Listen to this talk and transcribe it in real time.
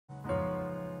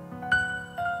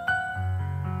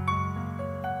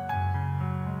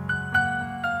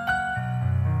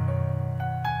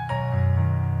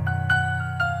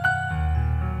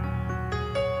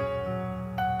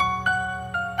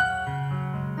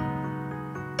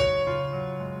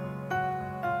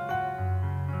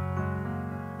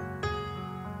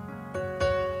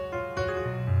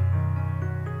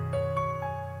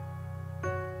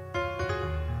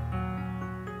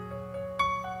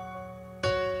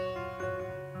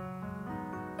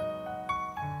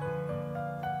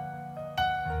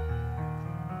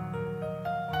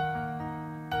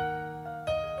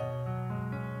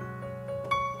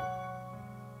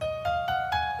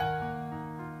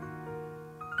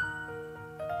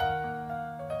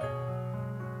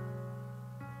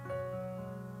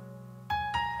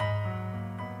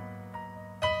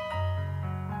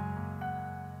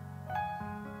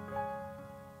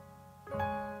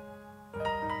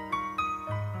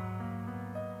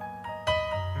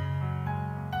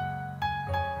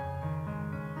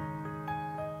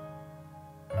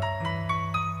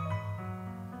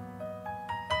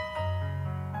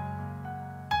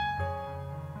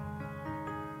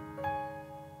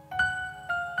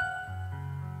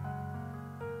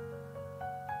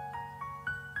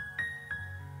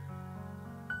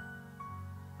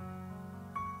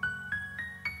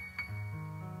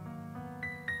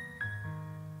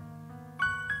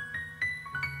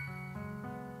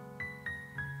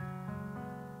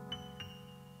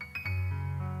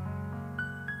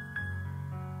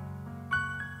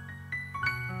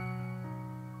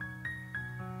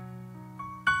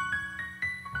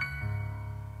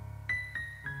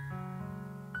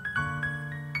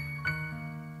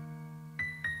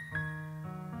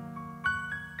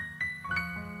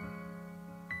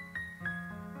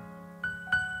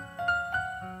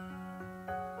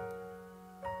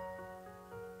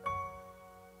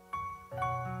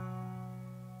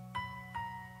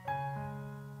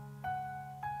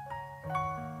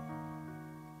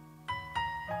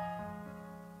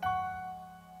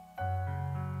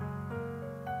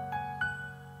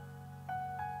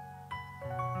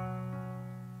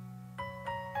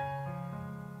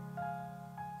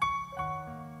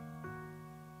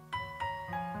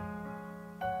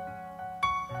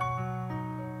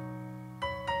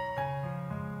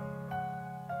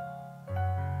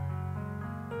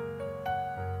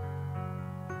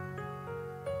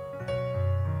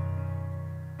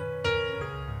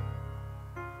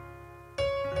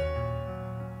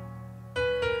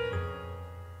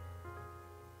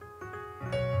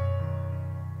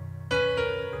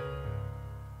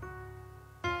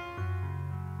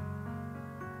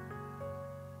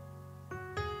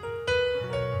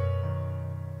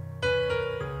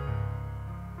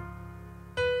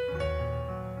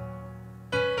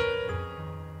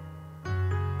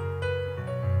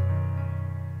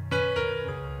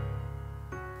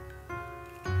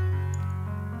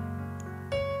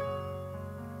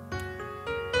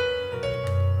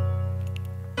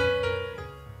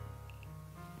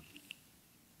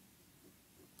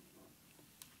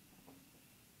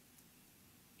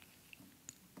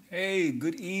Hey,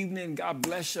 good evening. God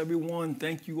bless everyone.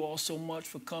 Thank you all so much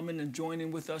for coming and joining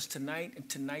with us tonight in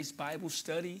tonight's Bible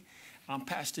study. I'm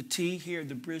Pastor T here at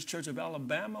the Bridge Church of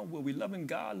Alabama, where we're loving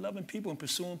God, loving people, and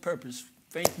pursuing purpose.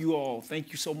 Thank you all.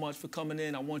 Thank you so much for coming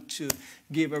in. I want to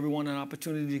give everyone an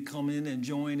opportunity to come in and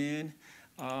join in.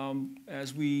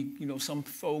 As we, some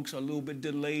folks are a little bit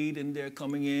delayed in their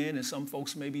coming in, and some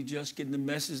folks maybe just getting the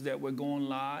message that we're going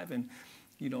live. And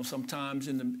sometimes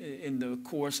in the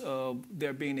course of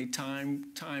there being a time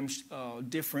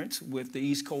difference with the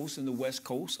East Coast and the West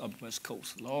Coast, West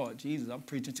Coast. Lord Jesus, I'm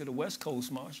preaching to the West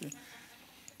Coast, Marsha.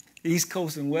 East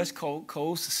Coast and West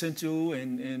Coast, Central,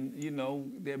 and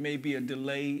there may be a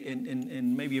delay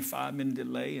in maybe a 5-minute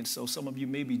delay, and so some of you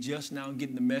may be just now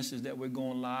getting the message that we're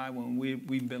going live when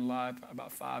we've been live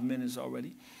about 5 minutes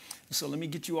already. So let me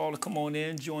get you all to come on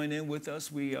in, join in with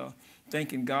us. We are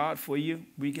thanking God for you.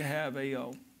 We can have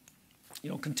a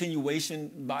continuation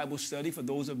Bible study for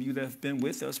those of you that have been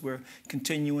with us. We're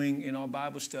continuing in our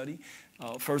Bible study.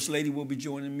 First Lady will be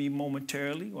joining me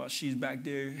momentarily while she's back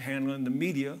there handling the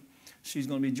media. She's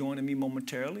going to be joining me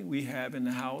momentarily. We have in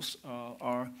the house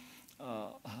our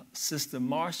Sister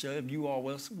Marsha. If you all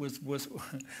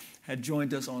had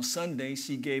joined us on Sunday,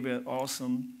 she gave an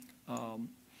awesome.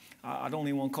 I don't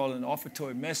even want to call it an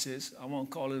offertory message. I want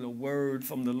to call it a word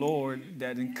from the Lord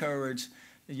that encouraged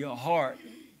your heart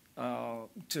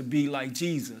to be like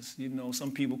Jesus.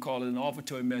 Some people call it an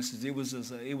offertory message. It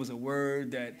was a word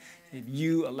that if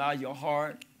you allow your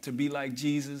heart to be like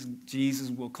Jesus, Jesus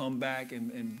will come back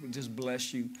and just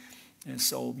bless you. And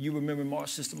so you remember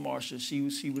Sister Marsha,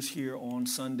 she was here on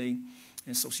Sunday,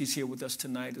 and so she's here with us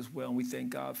tonight as well. And we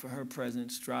thank God for her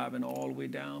presence, driving all the way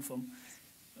down from,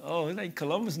 it ain't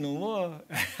Columbus no more.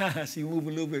 She moved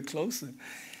a little bit closer.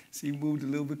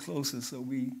 So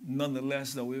we,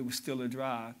 nonetheless, though, it was still a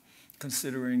drive,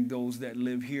 considering those that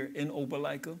live here in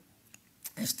Opelika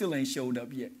and still ain't showed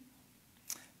up yet.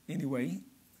 Anyway,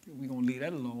 we're going to leave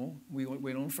that alone. We're going to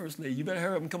wait on the First Lady. You better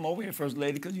hurry up and come over here, First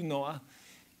Lady, because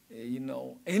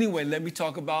Anyway, let me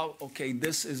talk about,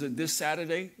 this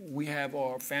Saturday, we have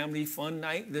our family fun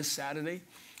night this Saturday.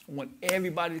 I want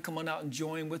everybody to come on out and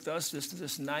join with us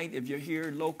this night. If you're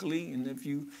here locally and if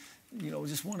you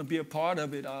just want to be a part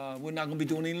of it, we're not going to be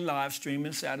doing any live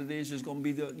streaming Saturday. It's just going to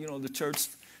be the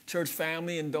church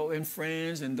family and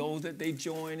friends and those that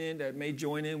may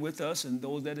join in with us, and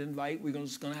those that invite. We're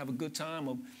just going to have a good time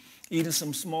of eating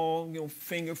some small,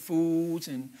 finger foods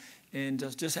and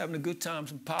just having a good time.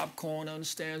 Some popcorn, I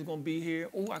understand, is going to be here.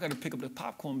 Oh, I got to pick up the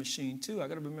popcorn machine too. I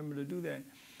got to remember to do that.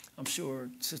 I'm sure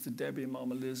Sister Debbie and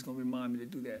Mama Liz are going to remind me to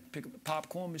do that. Pick up the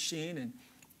popcorn machine, and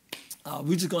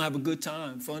we're just going to have a good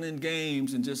time, fun and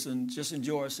games, and just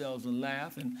enjoy ourselves and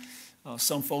laugh. And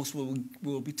some folks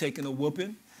will be taking a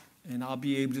whooping, and I'll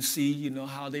be able to see,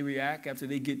 how they react after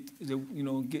they get a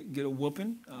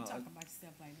whooping. Talk about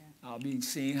stuff like that. I'll be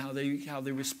seeing how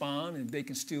they respond, and they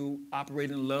can still operate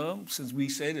in love, since we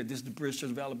say that this is the Bridge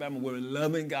Church of Alabama. We're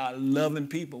loving God, loving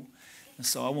people. And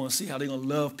so I want to see how they're going to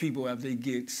love people after they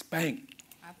get spanked.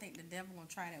 I think the devil going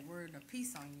to try that word of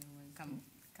peace on you when come.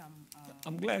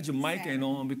 I'm glad your mic Saturday. ain't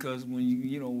on, because when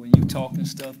you talking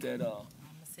stuff that I'm gonna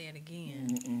say it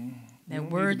again. That you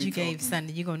word you gave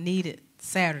Sunday, you're gonna need it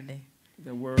Saturday.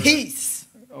 The word Peace.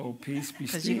 Oh, peace be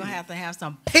still. Because you're gonna have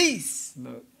some peace.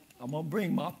 Look, I'm gonna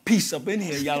bring my peace up in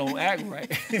here. Y'all don't act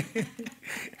right.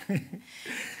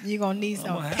 You're gonna need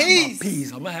some I'm gonna peace. Have my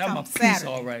peace. I'm gonna have my Saturday. peace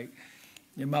all right.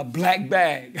 In my black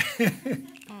bag.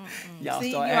 Y'all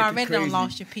See, start you acting already crazy. done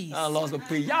lost your peace. I lost my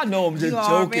peace. Y'all know I'm just You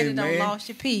joking, already man. done lost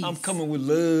your peace. I'm coming with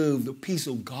love, the peace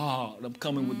of God. I'm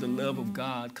coming with the love of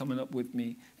God coming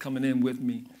in with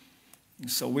me.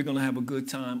 And so we're going to have a good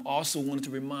time. Also wanted to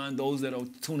remind those that are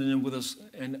tuning in with us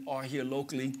and are here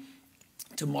locally,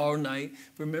 tomorrow night,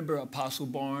 remember Apostle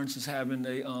Barnes is having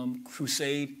a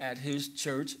crusade at his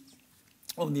church.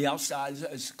 On the outside,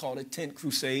 it's called a tent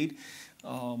crusade.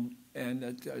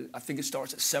 And I think it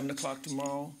starts at 7 o'clock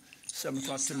tomorrow. 7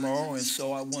 o'clock tomorrow. And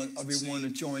so I want everyone to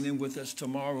join in with us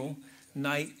tomorrow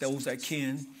night, those that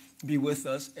can be with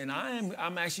us. And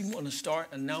I'm actually going to start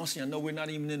announcing, I know we're not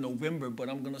even in November, but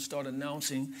I'm going to start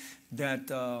announcing that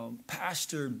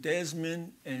Pastor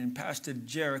Desmond and Pastor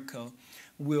Jericho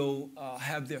will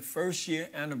have their first year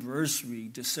anniversary,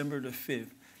 December the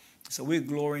 5th. So we're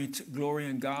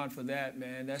glorying God for that,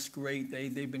 man. That's great.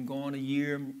 They've been gone a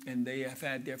year, and they have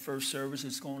had their first service.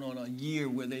 It's going on a year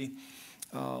where they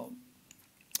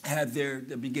had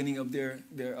the beginning of their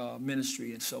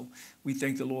ministry. And so we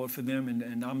thank the Lord for them.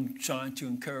 And I'm trying to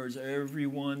encourage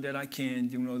everyone that I can,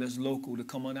 that's local, to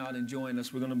come on out and join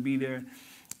us. We're going to be there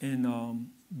and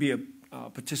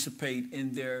participate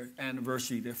in their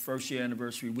anniversary, their first year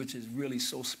anniversary, which is really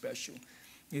so special.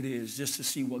 It is, just to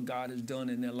see what God has done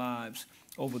in their lives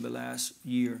over the last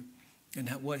year and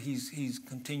what he's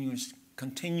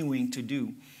continuing to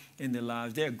do in their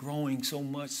lives. They're growing so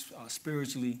much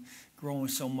spiritually, growing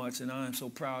so much, and I am so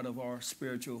proud of our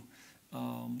spiritual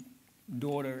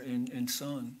daughter and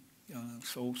son.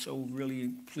 So really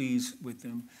pleased with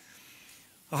them.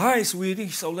 All right, sweetie.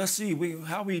 So let's see.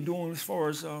 How are we doing as far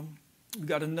as we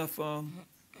got enough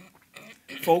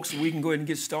folks so we can go ahead and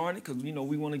get started, because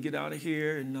we want to get out of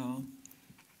here and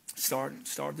start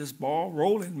this ball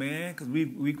rolling, man, because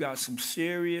we've got some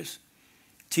serious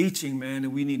teaching, man, that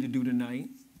we need to do tonight.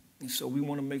 And so we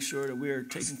want to make sure that we're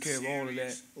taking care of all of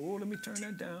that. Oh, let me turn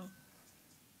that down.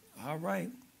 All right.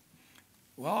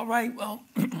 Well,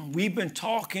 we've been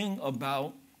talking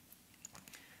about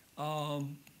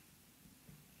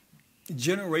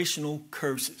generational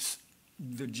curses,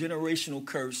 the generational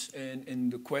curse.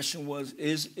 And the question was,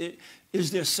 is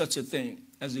there such a thing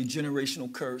as a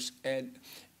generational curse? And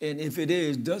if it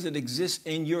is, does it exist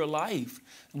in your life?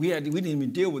 We didn't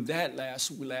even deal with that last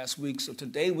week. So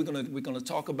today we're gonna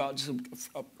talk about just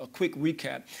a quick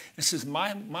recap. And since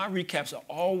my recaps are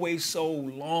always so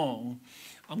long,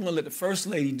 I'm gonna let the first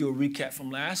lady do a recap from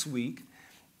last week,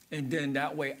 and then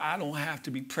that way I don't have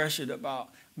to be pressured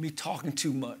about me talking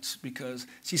too much, because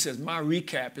she says my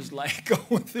recap is like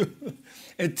going through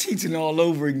and teaching all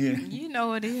over again. You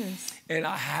know it is. And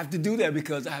I have to do that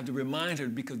because I have to remind her,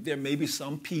 because there may be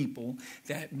some people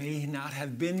that may not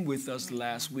have been with us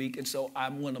last week. And so I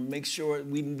want to make sure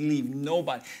we leave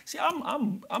nobody. See,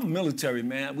 I'm military,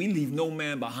 man. We leave no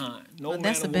man behind.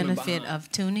 That's the benefit of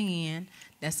tuning in.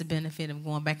 That's the benefit of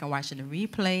going back and watching the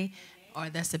replay, or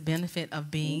that's the benefit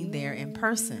of being there in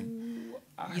person.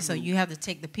 So you have to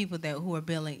take the people who are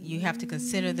building. You have to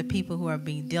consider the people who are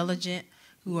being diligent,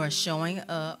 who are showing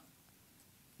up,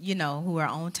 who are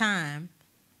on time.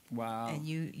 Wow. And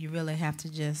you really have to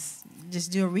just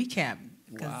do a recap.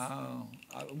 Wow.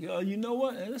 You know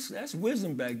what? That's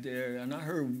wisdom back there. And I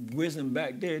heard wisdom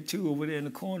back there, too, over there in the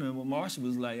corner. And Marsha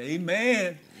was like,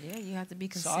 amen. Yeah, you have to be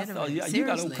considerate. So I thought, you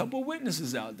got a couple of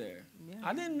witnesses out there. Yeah.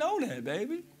 I didn't know that,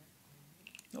 baby.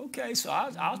 Okay, so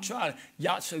I'll try.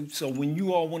 Y'all, so when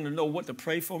you all want to know what to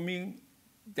pray for me,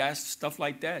 that's stuff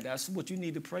like that. That's what you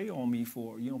need to pray on me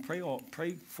for.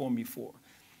 Pray for me for.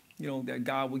 That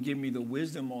God will give me the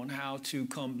wisdom on how to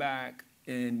come back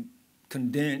and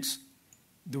condense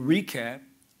the recap,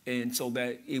 and so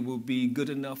that it will be good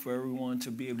enough for everyone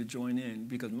to be able to join in.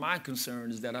 Because my concern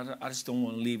is that I just don't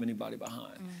want to leave anybody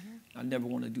behind. Mm-hmm. I never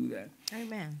want to do that.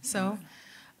 Amen. So.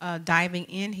 Diving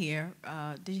in here,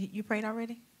 you prayed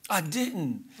already? I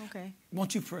didn't. Okay.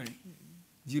 Won't you pray?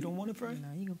 You don't want to pray? No,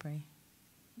 you can pray.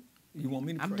 You want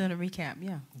me to pray? I'm doing a recap,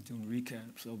 yeah. Doing a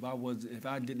recap. So if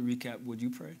I did the recap, would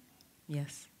you pray?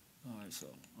 Yes. All right. So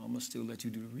I'm gonna still let you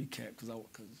do the recap because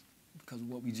of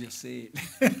what we just said.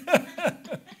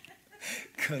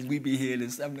 Because we be here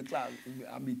at 7 o'clock.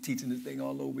 I'll be teaching this thing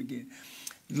all over again.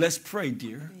 Let's pray,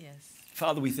 dear. Yes.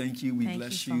 Father, we thank you. We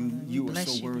bless you. You are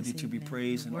so worthy to be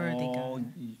praised in all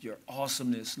your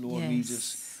awesomeness, Lord. Yes. We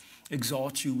just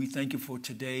exalt you. We thank you for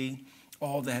today,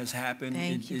 all that has happened.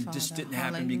 It just didn't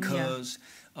happen because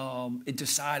it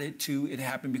decided to. It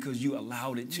happened because you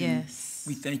allowed it to. Yes.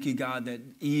 We thank you, God, that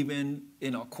even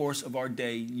in our course of our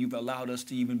day, you've allowed us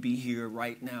to even be here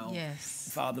right now. Yes.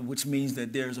 Father, which means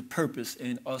that there's a purpose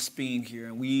in us being here.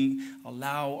 And we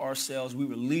allow ourselves, we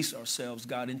release ourselves,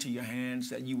 God, into your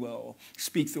hands, that you will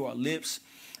speak through our lips.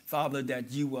 Father,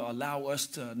 that you will allow us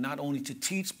to not only to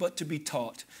teach, but to be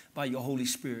taught by your Holy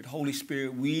Spirit. Holy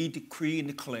Spirit, we decree and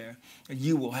declare that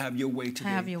you will have your way today.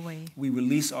 Have your way. We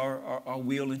release our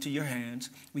will into your hands.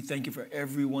 We thank you for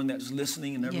everyone that's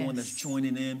listening and everyone that's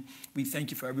joining in. We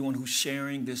thank you for everyone who's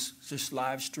sharing this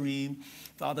live stream.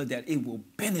 Father, that it will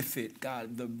benefit,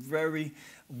 God, the very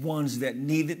ones that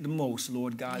need it the most,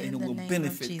 Lord God, and it will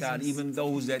benefit, God, even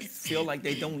those that feel like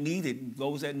they don't need it,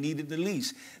 those that need it the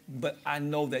least. But I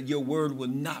know that your word will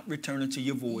not return unto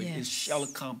your void. It shall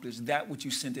accomplish that which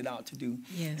you sent it out to do.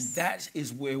 Yes. And that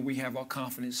is where we have our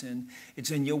confidence in.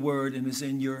 It's in your word, and it's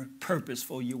in your purpose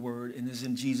for your word, and it's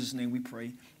in Jesus' name we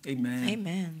pray. Amen.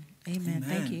 Amen. Amen.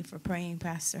 Thank you for praying,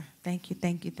 Pastor. Thank you.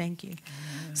 Amen.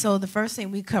 So the first thing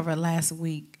we covered last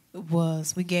week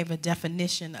was we gave a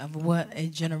definition of what a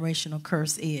generational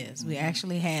curse is. Mm-hmm. We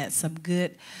actually had some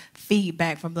good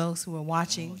feedback from those who were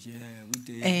watching. Oh, yeah, we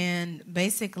did. And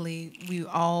basically, we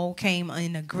all came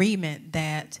in agreement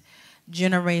that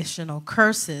generational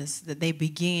curses, that they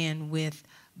begin with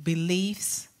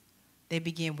beliefs, they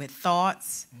begin with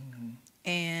thoughts, mm-hmm.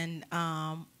 and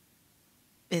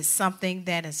It's something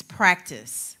that is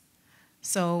practiced.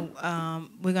 So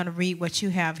we're going to read what you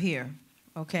have here.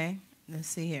 Okay? Let's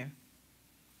see here.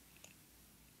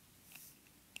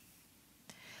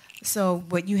 So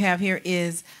what you have here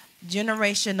is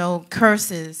generational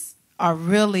curses are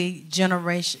really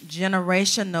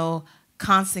generational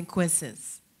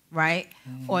consequences, right?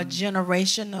 Or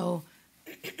generational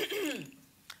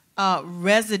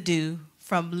residue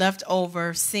from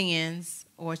leftover sins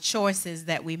or choices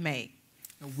that we make.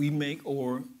 We make,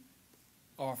 or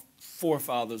our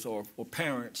forefathers or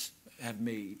parents have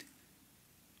made.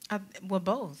 Well,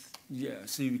 both. Yeah,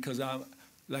 see, because I'm,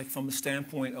 like, from the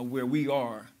standpoint of where we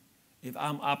are, if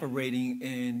I'm operating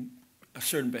in a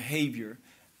certain behavior,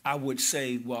 I would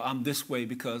say, well, I'm this way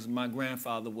because my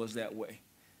grandfather was that way.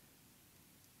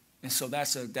 And so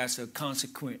that's a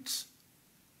consequence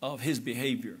of his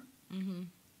behavior. Mm-hmm.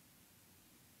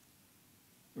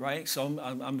 Right? So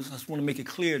I just want to make it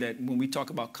clear that when we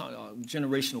talk about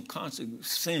generational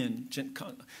sin,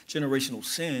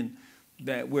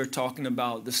 that we're talking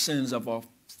about the sins of our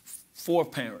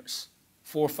forefathers,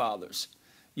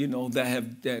 you know,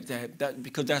 that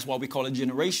because that's why we call it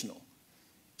generational.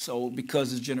 So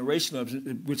because it's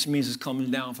generational, which means it's coming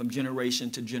down from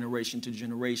generation to generation to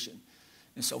generation.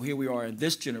 And so here we are in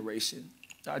this generation.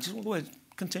 I just want to go ahead and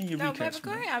continue your recap. No, baby,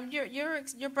 go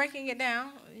ahead. You're breaking it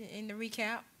down in the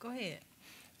recap. Go ahead.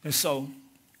 And so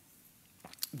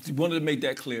we wanted to make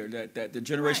that clear, that the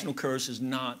generational curse is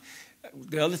not.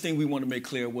 The other thing we want to make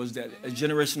clear was that a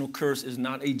generational curse is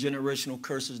not a generational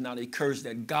curse, is not a curse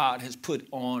that God has put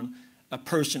on a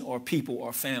person or people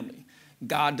or family.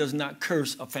 God does not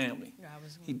curse a family.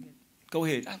 Go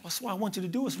ahead. That's why I want you to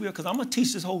do this, because I'm going to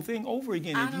teach this whole thing over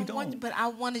again if you don't. But I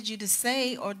wanted you to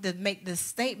say or to make the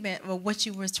statement of what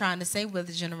you were trying to say with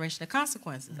the generational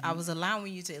consequences. Mm-hmm. I was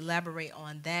allowing you to elaborate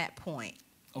on that point,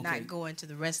 not go into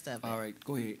the rest of it. All right,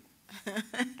 go ahead.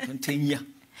 Continue.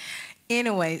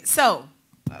 Anyway, so,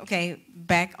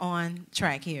 back on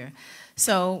track here.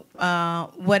 So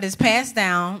what is passed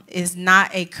down is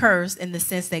not a curse in the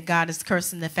sense that God is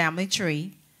cursing the family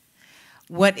tree.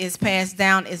 What is passed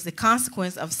down is the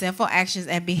consequence of sinful actions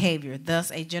and behavior.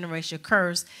 Thus, a generational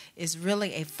curse is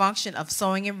really a function of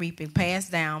sowing and reaping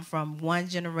passed down from one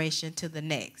generation to the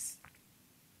next.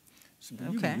 So,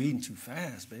 you're reading too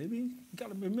fast, baby. You got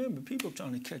to remember, people are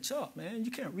trying to catch up, man.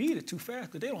 You can't read it too fast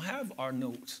because they don't have our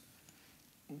notes.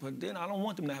 But then I don't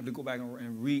want them to have to go back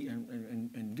and read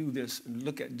and do this and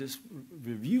look at this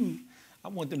review. I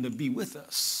want them to be with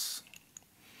us.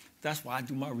 That's why I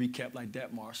do my recap like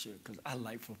that, Marsha, because I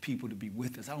like for people to be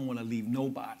with us. I don't want to leave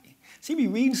nobody. See me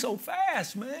reading so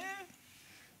fast, man.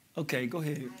 Okay, go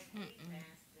ahead.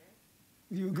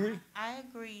 You agree? I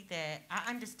agree that I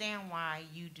understand why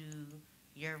you do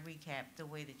your recap the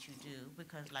way that you do,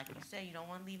 because like you said, you don't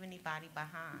want to leave anybody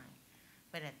behind.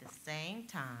 But at the same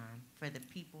time, for the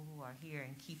people who are here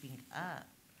and keeping up,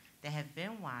 that have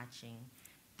been watching,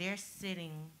 they're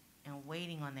sitting and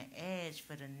waiting on the edge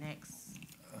for the next.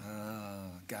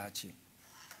 Got you.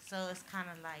 So it's kind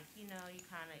of like, you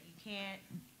can't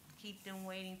keep them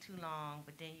waiting too long,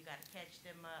 but then you got to catch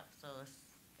them up. So it's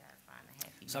got to find a happy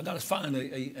medium. So I got to find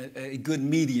a good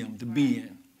medium to be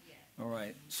in. Yeah. All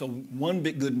right. So one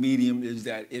big good medium is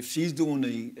that if she's doing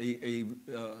a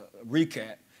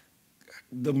recap,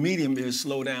 the medium is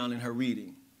slow down in her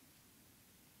reading.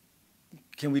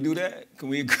 Can we do that? Can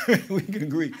we agree? We can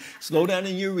agree. Slow down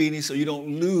in your reading so you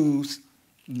don't lose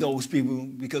those people,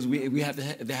 because we have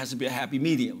to. There has to be a happy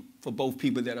medium for both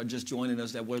people that are just joining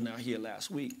us that weren't out here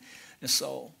last week. And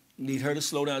so you need her to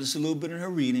slow down just a little bit in her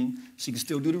reading. She can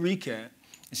still do the recap,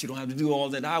 and she don't have to do all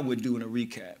that I would do in a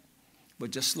recap,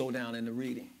 but just slow down in the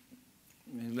reading.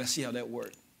 And let's see how that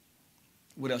works.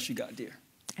 What else you got, dear?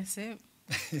 That's it.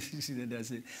 See that?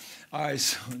 That's it. All right.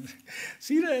 So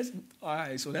see that? All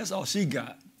right. So that's all she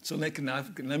got. So let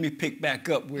me pick back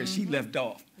up where she left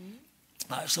off.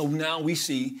 All right, so now we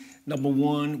see, number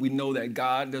one, we know that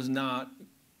God does not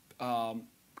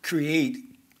create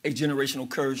a generational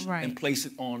curse and place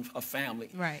it on a family.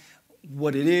 Right.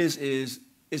 What it is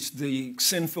it's the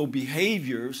sinful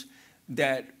behaviors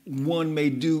that one may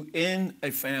do in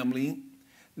a family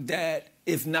that,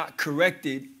 if not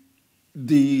corrected,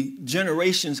 the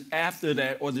generations after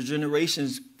that, or the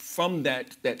generations from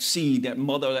that seed, that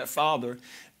mother or that father,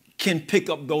 can pick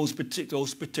up those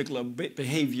particular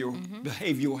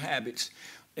behavioral habits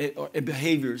or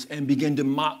behaviors and begin to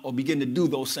mock or begin to do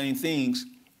those same things.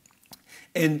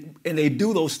 And they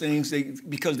do those things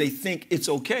because they think it's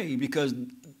okay, because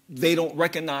they don't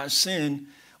recognize sin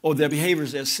or their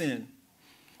behaviors as sin.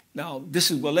 Now, this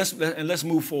is, let's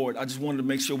move forward. I just wanted to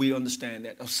make sure we understand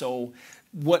that. So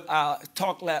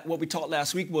what we talked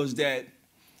last week was that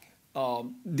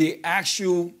the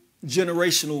actual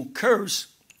generational curse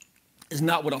is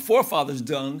not what our forefathers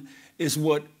done, is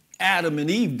what Adam and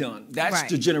Eve done. That's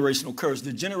the generational curse.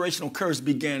 The generational curse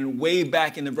began way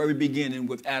back in the very beginning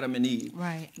with Adam and Eve.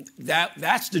 Right.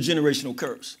 That's the generational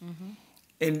curse.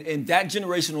 And that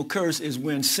generational curse is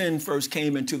when sin first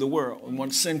came into the world. And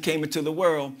when sin came into the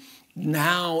world,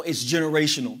 now it's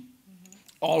generational,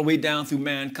 all the way down through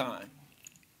mankind.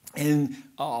 And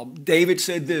David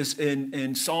said this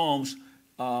in Psalms,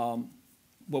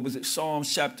 what was it?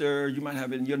 Psalms chapter, you might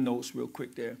have it in your notes real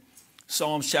quick there.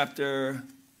 Psalms chapter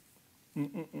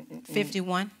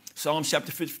 51. Psalms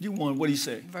chapter 51, what do you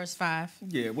say? Verse 5.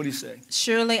 Yeah, what do you say?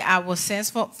 Surely I was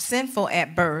sinful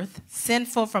at birth,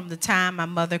 sinful from the time my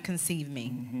mother conceived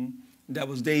me. That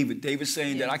was David. David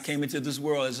saying that I came into this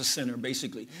world as a sinner,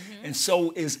 basically. And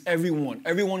so is everyone.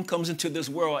 Everyone comes into this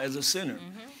world as a sinner.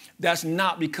 That's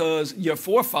not because your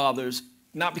forefathers,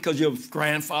 not because your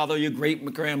grandfather, your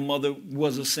great-grandmother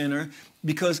was a sinner,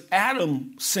 because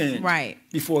Adam sinned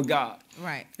before God.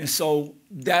 Right. And so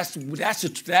that's a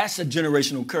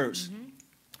generational curse.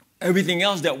 Everything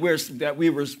else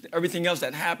everything else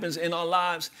that happens in our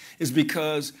lives is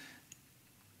because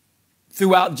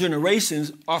throughout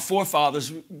generations, our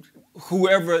forefathers,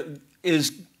 whoever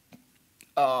is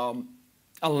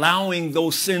allowing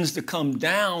those sins to come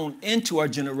down into our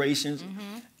generations,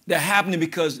 they're happening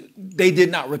because they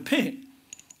did not repent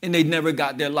and they never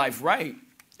got their life right.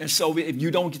 And so if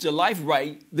you don't get your life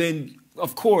right, then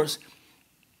of course,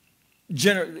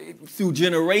 through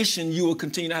generation, you will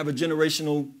continue to have a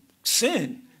generational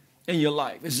sin in your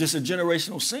life. It's just a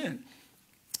generational sin.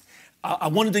 I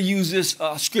wanted to use this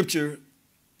scripture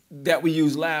that we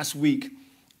used last week,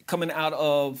 coming out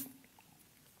of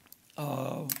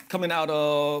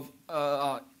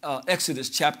Exodus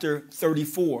chapter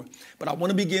 34. But I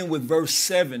want to begin with verse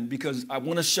 7 because I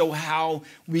want to show how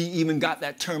we even got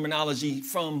that terminology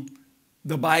from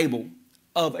the Bible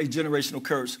of a generational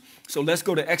curse. So let's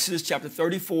go to Exodus chapter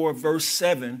 34, verse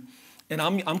 7. And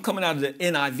I'm coming out of the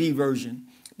NIV version,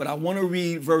 but I want to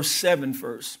read verse 7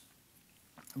 first.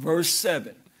 Verse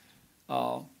 7.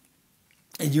 And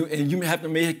you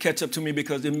may catch up to me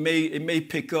because it may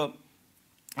pick up.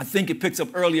 I think it picks up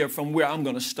earlier from where I'm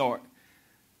going to start.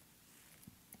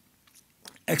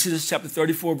 Exodus chapter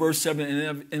 34, verse 7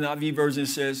 in the NIV version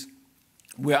says,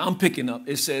 where I'm picking up,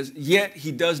 it says, yet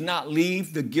he does not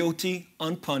leave the guilty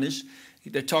unpunished.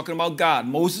 They're talking about God.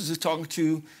 Moses is talking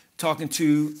to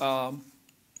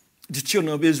the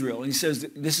children of Israel. And he says,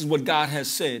 this is what God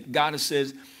has said. God has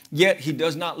said, yet he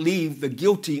does not leave the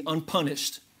guilty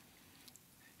unpunished.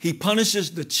 He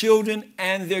punishes the children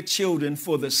and their children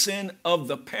for the sin of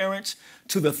the parents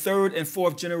to the third and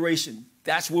fourth generation.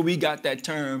 That's where we got that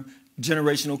term,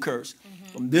 generational curse.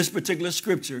 From this particular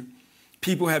scripture,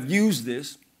 people have used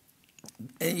this,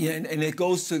 and it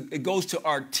goes to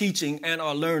our teaching and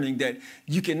our learning that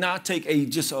you cannot take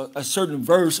just a certain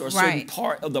verse or a certain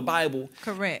part of the Bible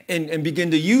and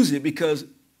begin to use it because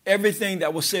everything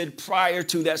that was said prior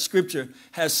to that scripture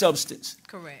has substance.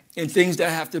 Correct. And things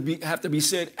that have to be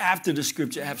said after the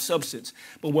scripture have substance.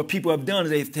 But what people have done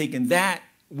is they've taken that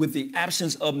with the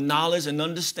absence of knowledge and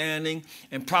understanding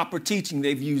and proper teaching.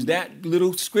 They've used that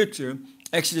little scripture,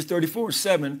 Exodus 34,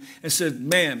 7, and said,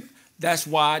 man, that's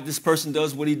why this person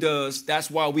does what he does.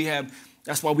 That's why we have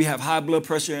high blood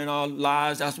pressure in our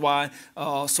lives. That's why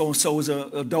so-and-so is an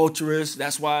adulteress.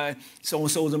 That's why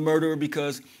so-and-so is a murderer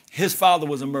because his father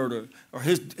was a murderer, or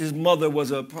his mother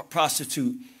was a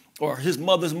prostitute, or his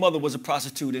mother's mother was a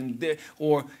prostitute, and they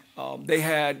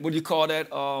had, what do you call that,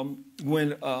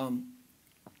 when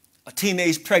a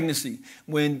teenage pregnancy.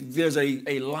 When there's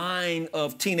a line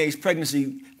of teenage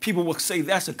pregnancy, people will say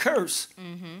that's a curse.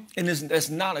 And that's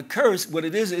not a curse. What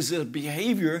it is a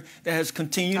behavior that has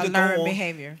continued to go on. A learned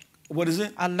behavior. What is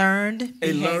it? A learned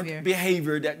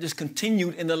behavior that just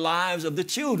continued in the lives of the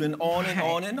children on and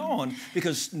on and on.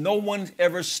 Because no one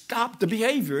ever stopped the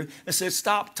behavior and said,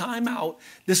 stop, time out.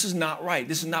 This is not right.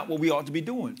 This is not what we ought to be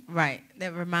doing. Right.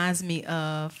 That reminds me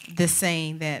of this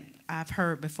saying that I've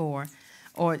heard before,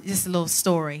 or just a little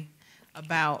story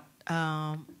about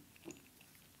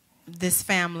this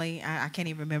family. I can't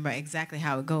even remember exactly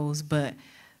how it goes, but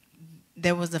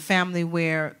there was a family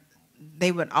where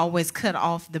they would always cut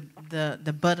off the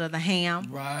butt of the ham.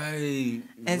 Right.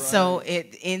 And so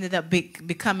it ended up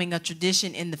becoming a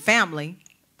tradition in the family.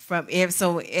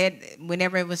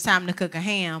 Whenever it was time to cook a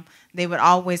ham, they would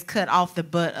always cut off the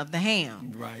butt of the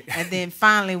ham. Right. And then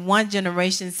finally one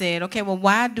generation said, okay, well,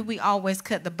 why do we always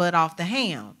cut the butt off the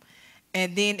ham?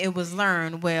 And then it was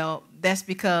learned, well, that's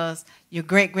because your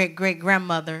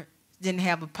great-great-great-grandmother didn't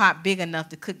have a pot big enough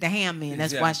to cook the ham in.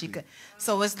 That's why she Exactly. could.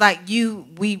 So it's like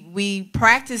we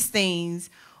practice things,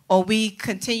 or we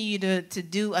continue to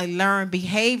do a learned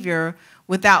behavior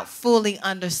without fully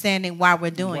understanding why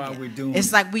we're doing it.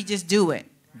 It's like we just do it.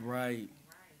 Right.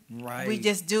 Right. We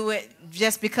just do it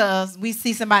just because we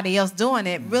see somebody else doing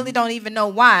it. Really don't even know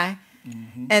why.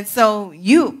 And so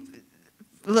you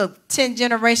look 10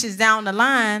 generations down the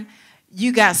line,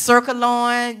 you got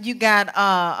Circalon, you got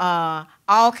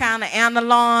all kind of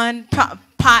Analon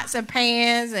pots and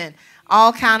pans, and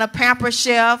all kind of Pamper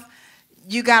Chef.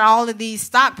 You got all of these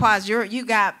stock pots. You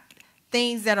got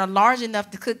things that are large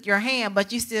enough to cook your ham,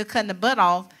 but you still cutting the butt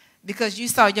off because you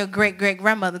saw your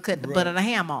great-great-grandmother cut the butt of the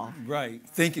ham off. Right,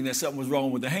 thinking that something was wrong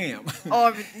with the ham.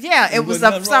 Or yeah, it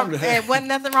wasn't nothing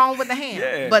wrong with the ham.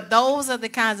 Yeah. But those are the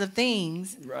kinds of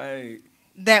things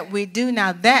that we do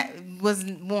now. That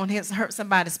won't hurt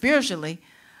somebody spiritually,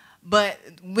 but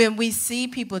when we see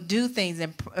people do things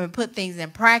and put things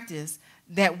in practice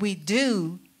that we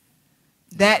do,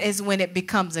 that is when it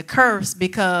becomes a curse,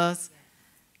 because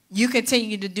you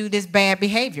continue to do this bad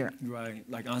behavior. Right.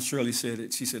 Like Aunt Shirley said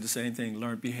it. She said the same thing,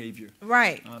 learned behavior.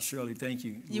 Right. Aunt Shirley, thank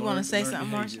you. You want to say something,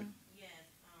 Marsha? Yes.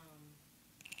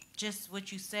 Just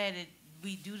what you said,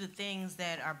 we do the things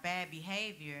that are bad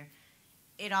behavior.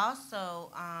 It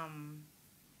also,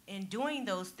 in doing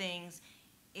those things,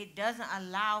 it doesn't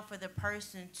allow for the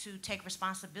person to take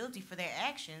responsibility for their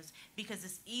actions, because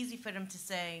it's easy for them to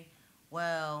say,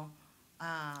 well,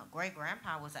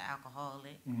 great-grandpa was an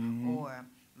alcoholic, or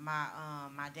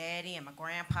my daddy and my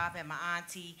grandpapa and my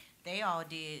auntie, they all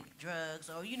did drugs,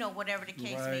 or whatever the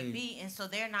case may be, and so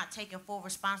they're not taking full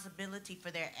responsibility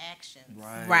for their actions.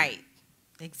 Right.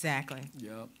 Exactly.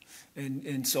 Yep.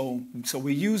 And so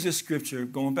we use this scripture,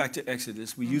 going back to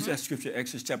Exodus, we use that scripture,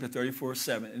 Exodus chapter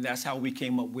 34:7, and that's how we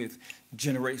came up with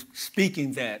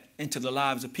speaking that into the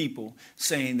lives of people,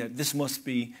 saying that this must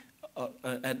be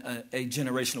a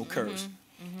generational curse.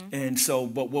 And so,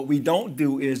 but what we don't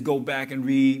do is go back and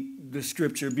read the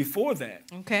scripture before that.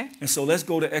 Okay. And so let's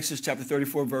go to Exodus chapter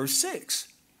 34, verse 6.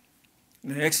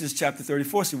 In Exodus chapter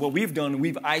 34, see what we've done,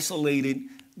 we've isolated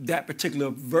that particular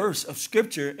verse of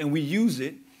scripture and we use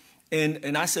it.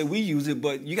 And I say we use it,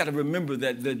 but you got to remember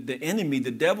that the enemy, the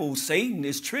devil, Satan,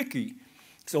 is tricky.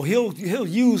 So he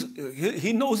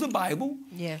knows the Bible.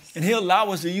 Yes. And he'll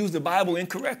allow us to use the Bible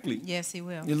incorrectly. Yes, he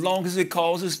will. As long as it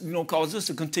causes us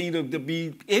to continue to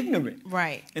be ignorant.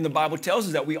 Right. And the Bible tells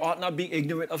us that we ought not be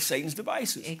ignorant of Satan's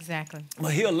devices. Exactly.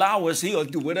 But he'll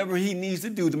do whatever he needs to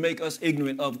do to make us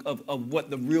ignorant of what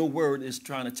the real word is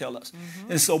trying to tell us.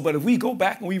 And so, but if we go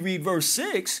back and we read verse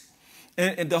 6,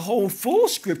 and the whole full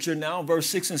scripture now, verse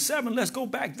 6 and 7, let's go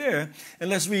back there and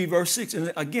let's read verse 6.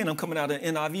 And again, I'm coming out of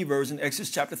NIV version,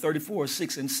 Exodus chapter 34,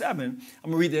 6 and 7.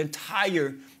 I'm going to read the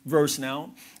entire verse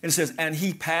now. And it says, and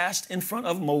he passed in front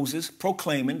of Moses,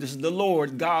 proclaiming, this is the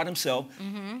Lord, God himself,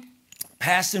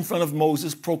 passed in front of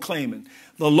Moses, proclaiming,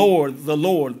 the Lord,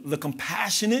 the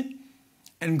compassionate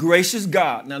and gracious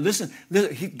God. Now listen,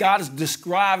 God is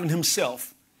describing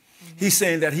himself. He's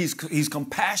saying that he's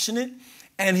compassionate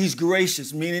and he's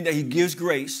gracious, meaning that he gives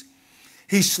grace.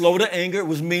 He's slow to anger,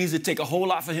 which means it takes a whole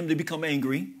lot for him to become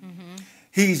angry.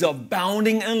 He's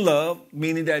abounding in love,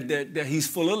 meaning that he's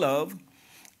full of love.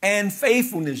 And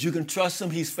faithfulness, you can trust him,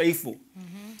 he's faithful.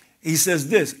 He says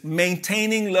this,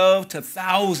 maintaining love to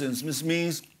thousands, which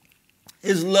means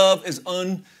his love is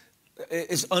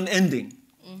unending.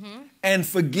 And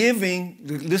forgiving,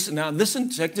 listen,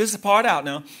 check this part out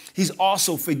now. He's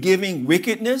also forgiving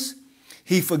wickedness.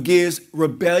 He forgives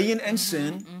rebellion and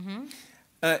sin.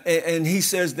 And he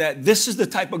says that this is the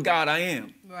type of God I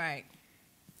am. Right.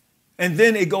 And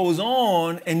then it goes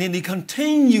on, and then he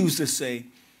continues to say,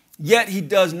 yet he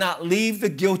does not leave the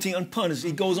guilty unpunished.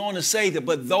 He goes on to say that,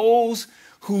 but those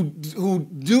who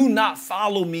do not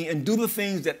follow me and do the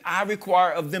things that I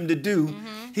require of them to do,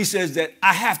 he says that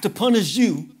I have to punish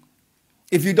you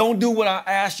if you don't do what I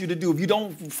asked you to do, if you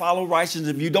don't follow righteousness,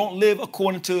 if you don't live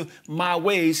according to my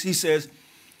ways, he says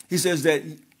that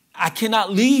I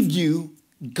cannot leave you,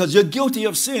 because you're guilty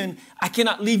of sin, I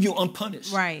cannot leave you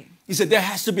unpunished. Right. He said there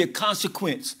has to be a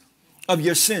consequence of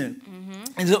your sin.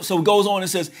 And so it goes on and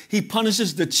says, he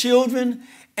punishes the children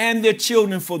and their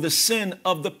children for the sin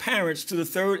of the parents to the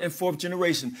third and fourth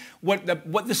generation. What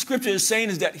the scripture is saying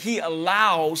is that he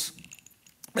allows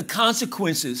the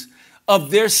consequences of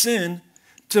their sin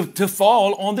to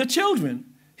fall on their children.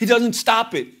 He doesn't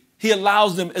stop it. He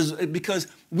allows them because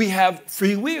we have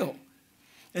free will.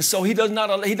 And so he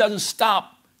doesn't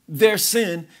stop their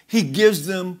sin. He gives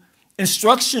them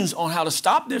instructions on how to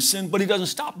stop their sin, but he doesn't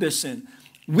stop their sin.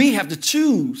 We have to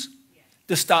choose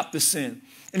to stop the sin.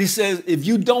 And he says, if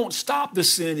you don't stop the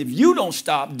sin, if you don't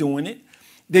stop doing it,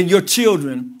 then your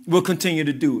children will continue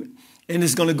to do it. And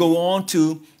it's going to go on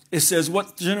to, it says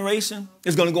what generation?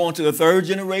 It's going to go on to the third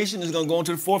generation. It's going to go on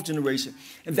to the fourth generation.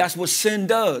 And that's what sin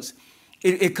does.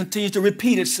 It continues to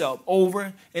repeat itself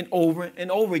over and over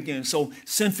and over again. So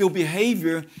sinful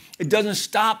behavior, it doesn't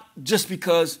stop just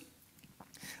because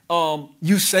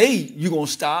you say you're going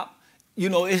to stop. You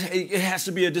know, it has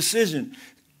to be a decision.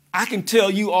 I can tell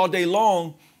you all day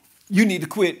long, you need to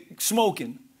quit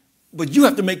smoking. But you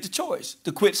have to make the choice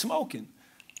to quit smoking.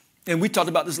 And we talked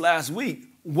about this last week.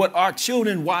 What our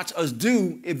children watch us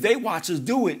do, if they watch us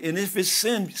do it, and if it's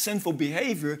sinful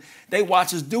behavior, they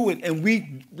watch us do it, and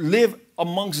we live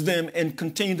amongst them and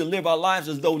continue to live our lives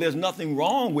as though there's nothing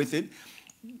wrong with it.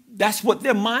 That's what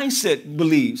their mindset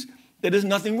believes, that there's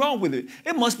nothing wrong with it.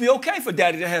 It must be okay for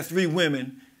daddy to have 3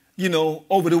 women, you know,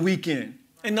 over the weekend.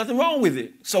 Ain't nothing wrong with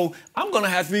it. So I'm going to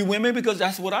have 3 women because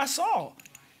that's what I saw.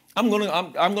 I'm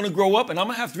gonna grow up and I'm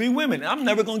gonna have 3 women. I'm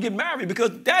never gonna get married because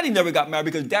daddy never got married,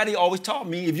 because daddy always taught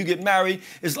me if you get married,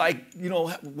 it's like, you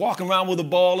know, walking around with a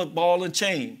ball and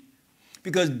chain.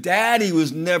 Because daddy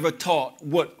was never taught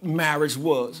what marriage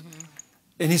was.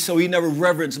 And so he never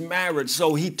reverenced marriage.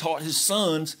 So he taught his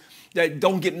sons that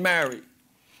don't get married.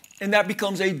 And that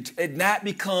becomes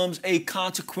a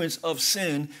consequence of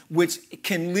sin, which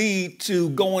can lead to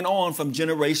going on from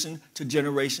generation to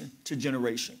generation to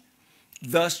generation.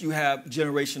 Thus, you have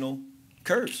generational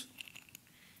curse.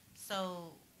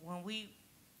 So when we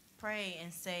pray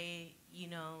and say, you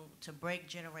know, to break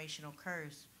generational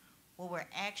curse, what we're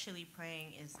actually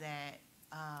praying is that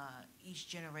each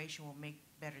generation will make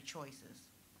better choices,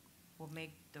 will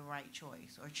make the right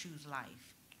choice or choose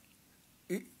life.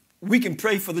 We can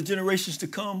pray for the generations to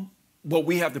come, but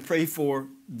we have to pray for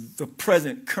the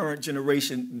present, current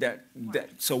generation.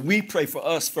 So we pray for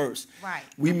us first. Right.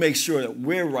 We make sure that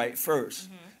we're right first,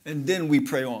 and then we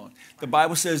pray on. Right. The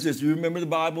Bible says this. You remember the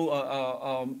Bible,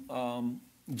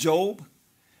 Job?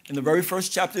 In the very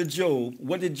first chapter of Job,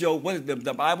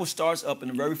 the Bible starts up in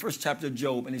the very first chapter of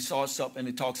Job, and he starts up and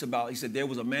it talks about, he said, there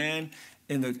was a man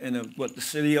in the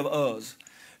city of Uz.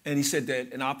 And he said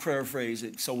that, and I'll paraphrase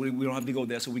it so we don't have to go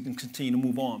there so we can continue to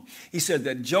move on. He said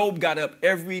that Job got up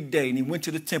every day and he went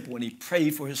to the temple and he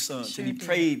prayed for his sons. Sure, and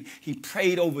he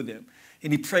prayed over them.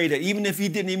 And he prayed that even if he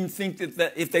didn't even think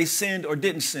that if they sinned or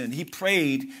didn't sin, he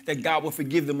prayed that God would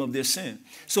forgive them of their sin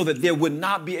so that there would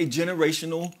not be a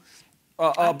generational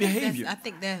behavior. I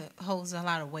think that holds a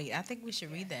lot of weight. I think we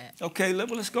should read that. Okay,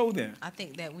 let's go there. I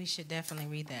think that we should definitely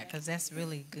read that because that's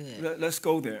really good. Let's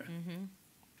go there.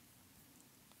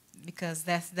 Because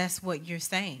that's what you're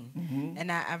saying,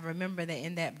 and I remember that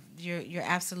in that you're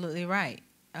absolutely right.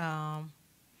 So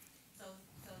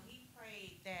he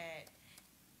prayed that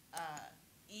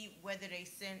whether they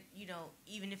sin, you know,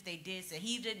 even if they did sin,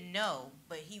 he didn't know,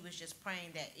 but he was just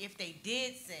praying that if they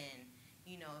did sin,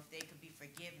 you know, if they could be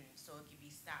forgiven, so it could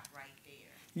be stopped right there.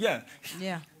 Yeah.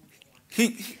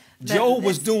 Job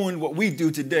was doing what we do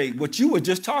today, what you were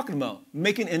just talking about,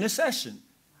 making intercession.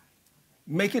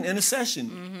 Making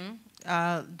intercession.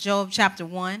 Job chapter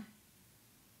 1.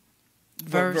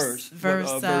 Verse.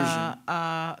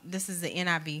 This is the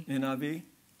NIV. NIV.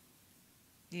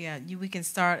 Yeah, we can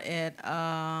start at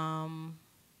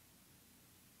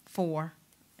 4.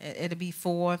 It'll be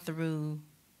 4 through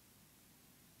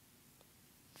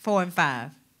 4 and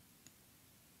 5.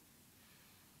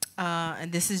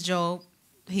 And this is Job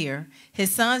here.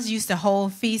 His sons used to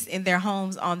hold feasts in their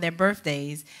homes on their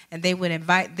birthdays, and they would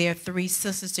invite their 3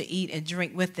 sisters to eat and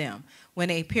drink with them. When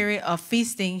a period of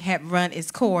feasting had run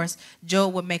its course,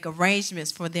 Job would make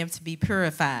arrangements for them to be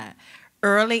purified.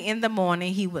 Early in the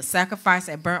morning, he would sacrifice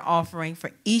a burnt offering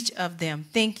for each of them,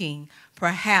 thinking,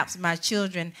 perhaps my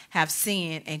children have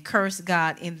sinned and cursed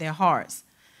God in their hearts.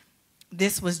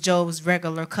 This was Job's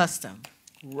regular custom.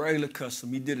 Regular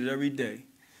custom. He did it every day.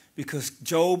 Because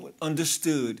Job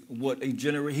understood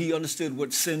he understood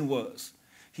what sin was.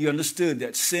 He understood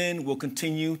that sin will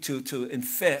continue to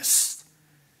infest.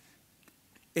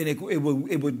 And it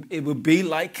would be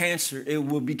like cancer. It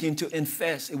would begin to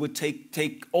infest. It would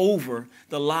take over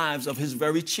the lives of his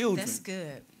very children. That's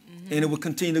good. And it would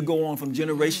continue to go on from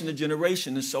generation to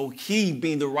generation. And so he,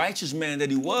 being the righteous man that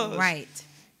he was, right.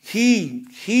 He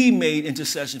made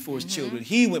intercession for his children.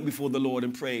 He went before the Lord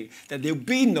and prayed that there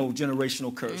be no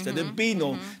generational curse, that there be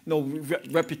no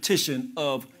repetition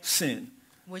of sin.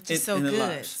 Which is so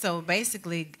good. So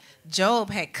basically,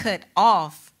 Job had cut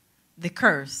off the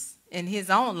curse in his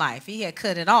own life. He had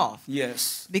cut it off.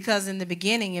 Yes. Because in the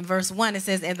beginning, in verse 1, it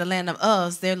says, in the land of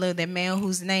Uz, there lived a man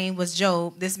whose name was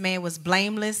Job. This man was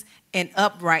blameless and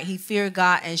upright. He feared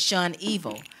God and shunned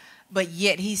evil. but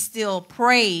yet he still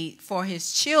prayed for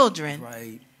his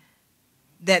children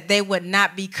that they would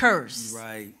not be cursed.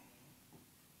 Right.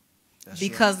 That's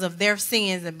because of their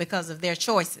sins and because of their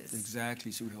choices.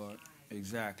 Exactly, sweetheart.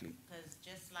 Exactly. Because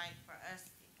just like for us,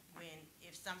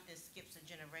 if something skips a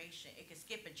generation, it can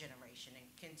skip a generation and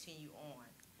continue on.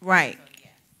 Right. So,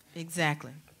 yes.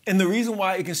 Exactly. And the reason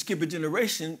why it can skip a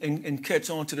generation and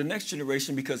catch on to the next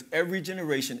generation, because every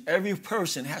generation, every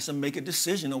person has to make a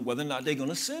decision on whether or not they're going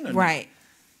to sin or not. Right.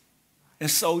 And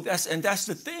so that's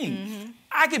the thing.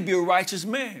 I could be a righteous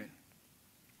man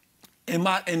and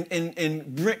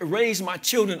raise my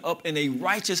children up in a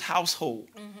righteous household.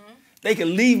 They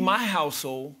can leave my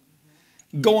household,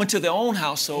 go into their own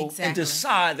household, and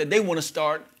decide that they want to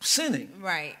start sinning.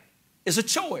 Right. It's a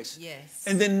choice. Yes.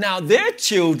 And then now their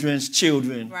children's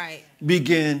children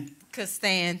begin could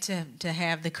stand to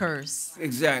have the curse.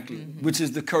 Exactly. Which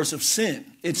is the curse of sin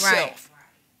itself. Right.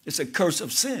 It's a curse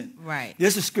of sin. Right.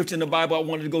 There's a scripture in the Bible I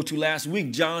wanted to go to last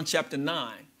week, John chapter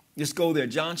 9. Let's go there,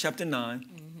 John chapter 9.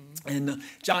 And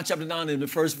John chapter 9, in the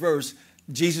first verse,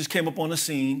 Jesus came up on the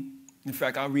scene. In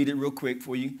fact, I'll read it real quick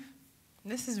for you.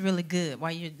 This is really good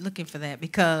while you're looking for that,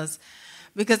 because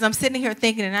I'm sitting here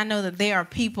thinking, and I know that there are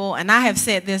people, and I have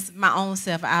said this my own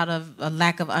self out of a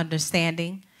lack of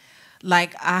understanding.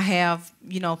 Like I have,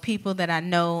 people that I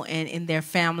know, and in their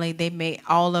family,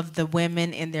 all of the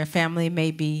women in their family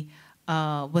may be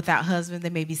without husband, they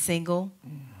may be single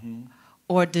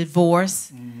or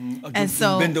divorced. And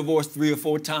so been divorced 3 or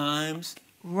 4 times.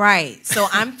 Right. So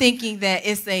I'm thinking that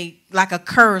it's like a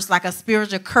curse, like a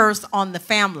spiritual curse on the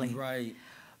family. Right.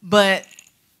 But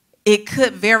it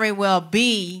could very well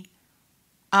be,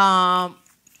 God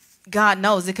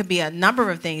knows, it could be a number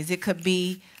of things. It could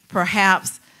be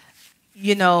perhaps,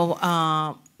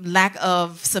 lack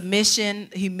of submission,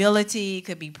 humility. It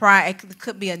could be pride. It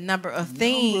could be a number of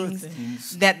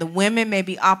things that the women may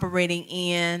be operating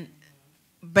in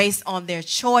based on their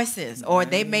choices, or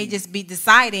they may just be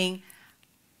deciding,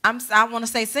 I want to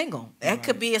stay single. That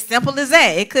could be as simple as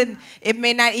that. It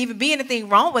may not even be anything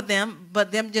wrong with them,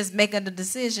 but them just making the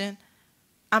decision,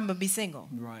 I'm gonna be single.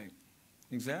 Right.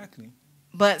 Exactly.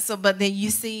 But then you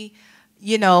see,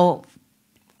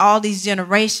 all these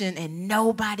generations and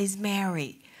nobody's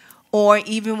married. Or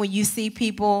even when you see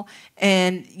people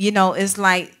and, it's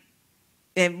like,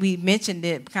 and we mentioned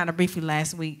it kind of briefly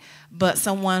last week, but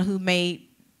someone who may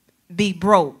be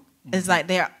broke. It's like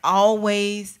they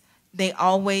always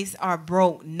are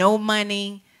broke, no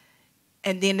money.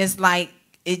 And then it's like,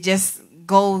 it just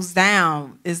goes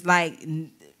down. It's like.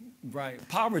 Right.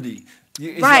 Poverty.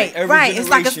 It's right. Like right. It's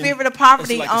like a spirit of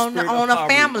poverty on a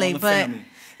family.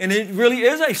 And it really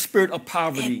is a spirit of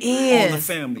poverty on the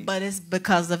family. But it's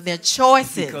because of their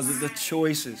choices. It's because of the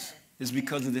choices. It's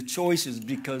because of the choices.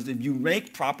 Because if you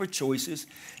make proper choices,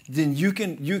 then you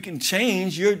can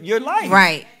change your life.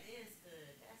 Right.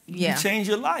 You change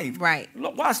your life. Right.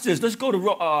 Look, watch this. Let's go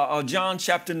to John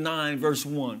chapter 9, verse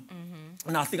 1.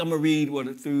 And I think I'm going to read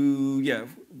 1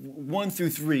 through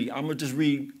 3. I'm going to just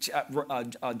read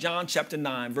John chapter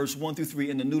 9, verse 1 through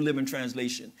 3 in the New Living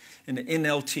Translation, in the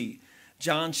NLT.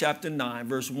 John chapter 9,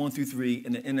 verse 1 through 3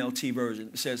 in the NLT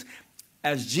version. It says,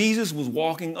 as Jesus was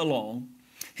walking along,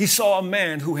 he saw a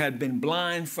man who had been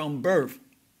blind from birth.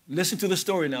 Listen to the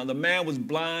story now. The man was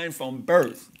blind from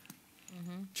birth.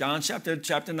 John chapter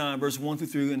 9, verse 1 through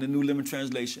 3 in the New Living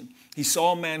Translation. He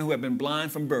saw a man who had been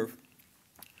blind from birth.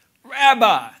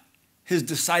 Rabbi, his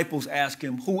disciples asked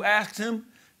him. Who asked him?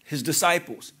 His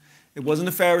disciples. It wasn't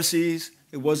the Pharisees.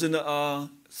 It wasn't the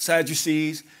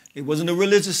Sadducees. It wasn't the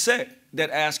religious sect that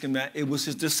asked him that. It was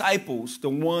his disciples, the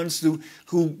ones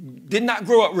who did not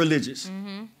grow up religious.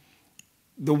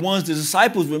 The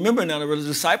disciples, remember now, the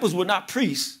disciples were not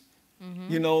priests.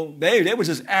 They were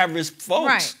just average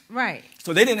folks. Right.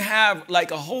 So they didn't have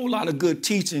like a whole lot of good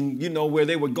teaching, where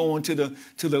they were going to the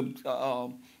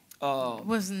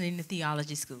wasn't in the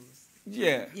theology schools.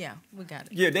 Yeah. Yeah, we got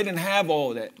it. Yeah, they didn't have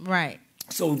all that. Right.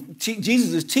 So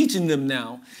Jesus is teaching them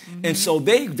now. And so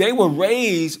they were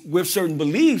raised with certain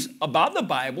beliefs about the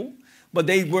Bible, but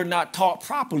they were not taught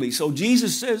properly. So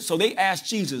they asked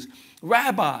Jesus,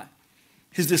 Rabbi,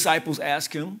 his disciples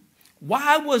asked him,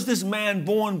 why was this man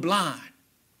born blind?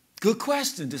 Good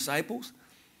question, disciples.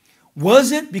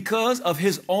 Was it because of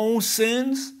his own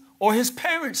sins or his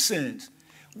parents' sins?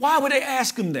 Why would they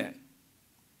ask him that?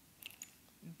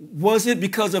 Was it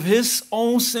because of his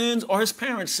own sins or his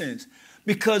parents' sins?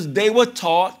 Because they were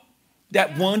taught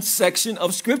that one section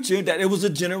of Scripture, that it was a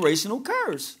generational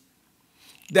curse.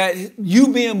 That you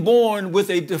being born with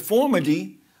a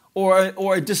deformity or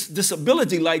a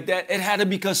disability like that, it had to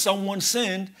be because someone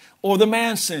sinned or the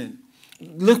man sinned.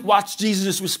 watch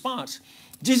Jesus' response.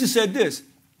 Jesus said this.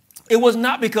 It was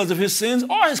not because of his sins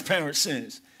or his parents'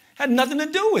 sins. Had nothing to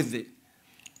do with it.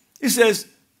 He says,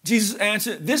 Jesus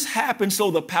answered, this happened so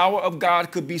the power of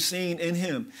God could be seen in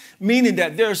him. Meaning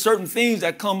that there are certain things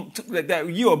that that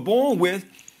you are born with,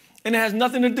 and it has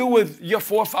nothing to do with your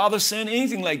forefathers' sin,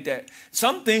 anything like that.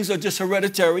 Some things are just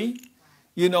hereditary,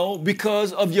 you know,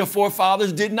 because of your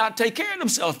forefathers did not take care of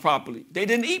themselves properly. They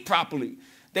didn't eat properly.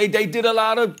 They did a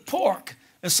lot of pork.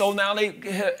 And so now they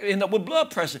end up with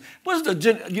blood pressure. What's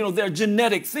there are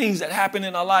genetic things that happen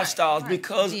in our lifestyles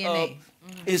because DNA.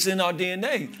 It's in our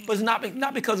DNA. But it's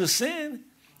not because of sin.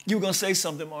 You were going to say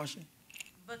something, Marcia?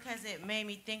 Because it made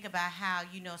me think about how,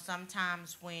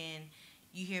 sometimes when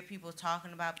you hear people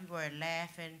talking about people are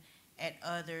laughing at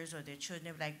others or their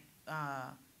children, they're like,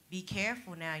 be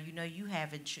careful now. You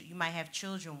might have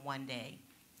children one day.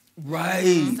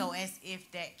 Right. So as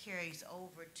if that carries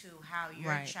over to how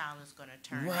your child is going to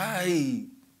turn out. Right.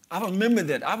 I remember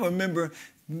that. I remember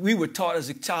we were taught as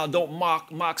a child, don't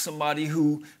mock somebody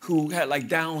who had like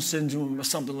Down syndrome or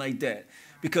something like that.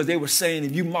 Because they were saying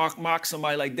if you mock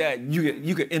somebody like that,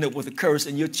 you could end up with a curse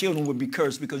and your children would be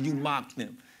cursed because you mocked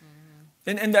them.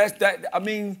 And that's that. I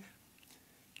mean,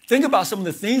 think about some of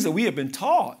the things that we have been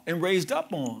taught and raised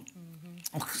up on.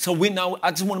 So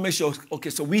I just want to make sure, okay,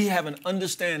 so we have an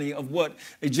understanding of what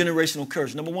a generational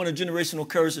curse. Number one, a generational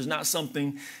curse is not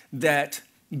something that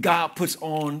God puts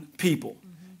on people.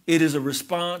 It is a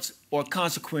response or a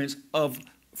consequence of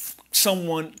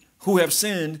someone who have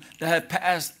sinned that have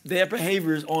passed their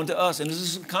behaviors on to us. And this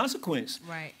is a consequence.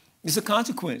 Right. It's a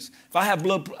consequence. If I have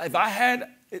blood,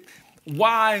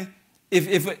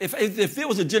 if there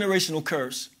was a generational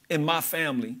curse in my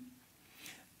family,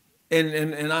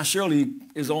 and Aunt Shirley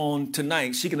is on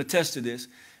tonight. She can attest to this.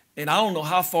 And I don't know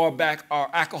how far back our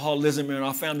alcoholism in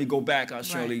our family go back, Aunt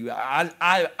Shirley.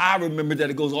 I remember that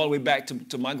it goes all the way back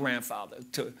to my grandfather,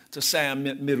 to Sam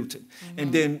Middleton.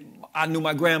 And then I knew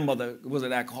my grandmother was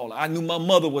an alcoholic. I knew my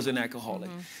mother was an alcoholic.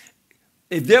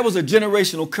 If there was a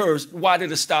generational curse, why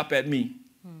did it stop at me?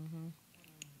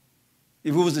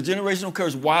 If it was a generational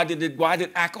curse, why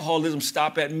did alcoholism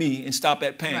stop at me and stop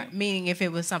at Pam? Right. Meaning if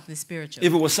it was something spiritual.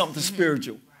 If it was something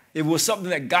spiritual. If it was something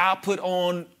that God put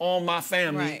on my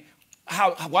family,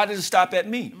 why did it stop at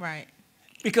me? Right.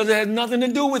 Because it had nothing to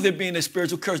do with it being a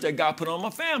spiritual curse that God put on my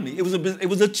family. It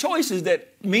was the choices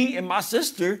that me and my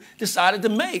sister decided to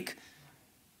make.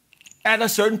 At a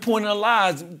certain point in our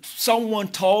lives, someone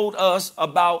told us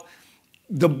about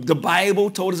the Bible,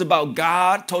 told us about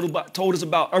God, told us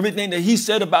about everything that he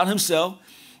said about himself,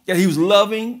 that he was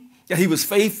loving, that he was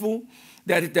faithful,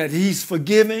 that he's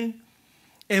forgiving.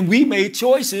 And we made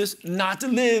choices not to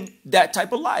live that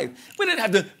type of life. We didn't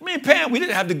have to, me and Pam, we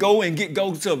didn't have to go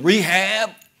to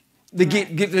rehab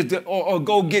to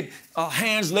go get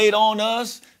hands laid on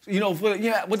us.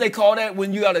 What they call that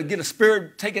when you got to get a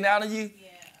spirit taken out of you?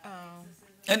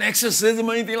 An exorcism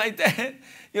or anything like that.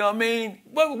 You know what I mean?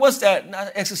 What's that?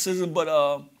 Not exorcism, but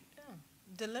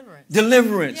deliverance.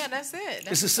 Deliverance. Yeah, that's it.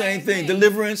 It's the same thing.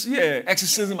 Deliverance, yeah.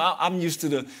 Exorcism, I'm used to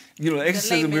the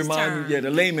exorcism reminds me, the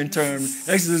layman term.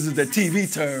 Exorcism is the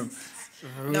TV term.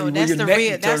 No, that's the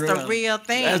real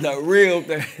thing. That's the real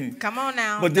thing. Come on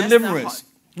now. But deliverance,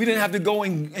 we didn't have to go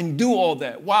and do all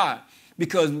that. Why?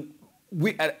 Because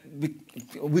we're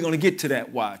going to get to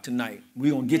that why tonight.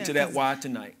 We're going to get to that why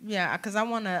tonight. Yeah, because I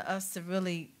want us to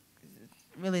really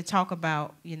talk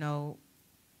about,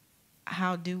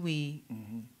 how do we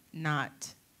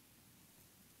not,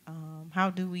 how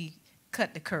do we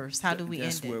cut the curse? How do we end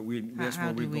it? That's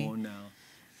where we're going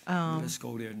now. Let's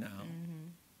go there now.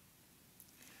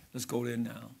 Let's go there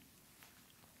now.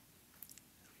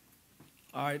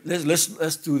 All right,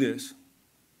 let's do this.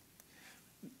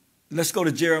 Let's go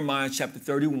to Jeremiah chapter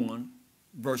 31,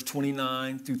 verse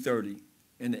 29 through 30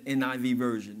 in the NIV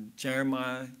version.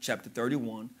 Jeremiah chapter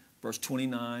 31, verse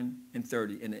 29 and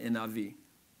 30 in the NIV.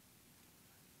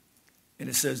 And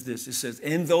it says this. It says,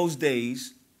 in those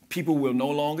days, people will no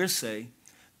longer say,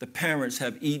 the parents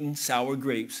have eaten sour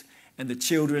grapes and the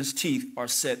children's teeth are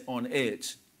set on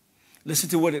edge. Listen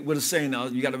to what it's saying now.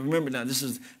 You got to remember now, this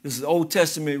is Old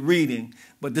Testament reading,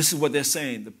 but this is what they're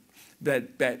saying.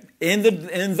 That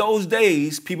in those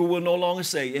days, people will no longer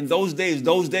say, in those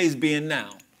days being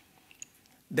now,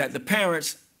 that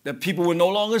people will no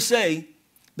longer say,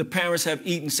 the parents have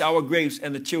eaten sour grapes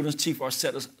and the children's teeth are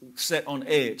set on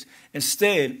edge.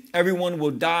 Instead, everyone will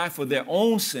die for their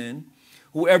own sin.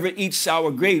 Whoever eats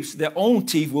sour grapes, their own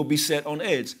teeth will be set on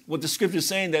edge. What the scripture is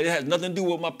saying, that it has nothing to do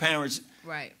with my parents.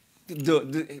 Right.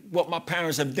 What my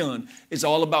parents have done. It's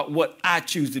all about what I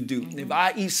choose to do. If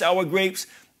I eat sour grapes,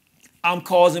 I'm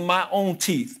causing my own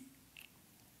teeth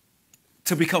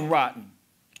to become rotten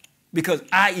because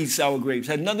I eat sour grapes.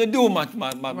 It had nothing to do with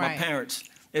my Right. parents.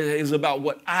 It was about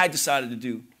what I decided to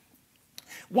do.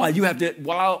 While you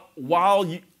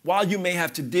may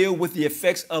have to deal with the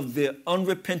effects of the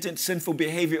unrepentant sinful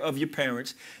behavior of your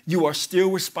parents, you are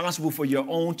still responsible for your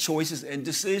own choices and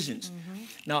decisions. Mm-hmm.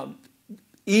 Now,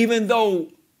 even though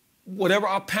whatever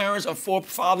our parents or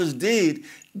forefathers did,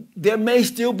 there may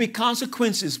still be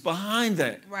consequences behind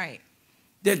that. Right.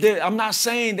 I'm not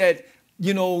saying that,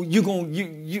 you know,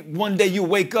 one day you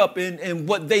wake up and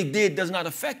what they did does not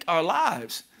affect our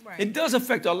lives. Right. It does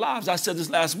affect our lives. I said this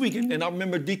last week, and I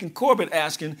remember Deacon Corbett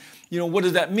asking, you know, what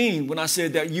does that mean when I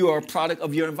said that you are a product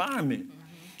of your environment? Mm-hmm.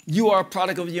 You are a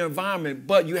product of your environment,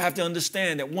 but you have to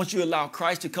understand that once you allow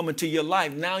Christ to come into your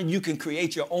life, now you can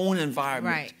create your own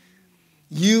environment. Right.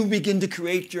 You begin to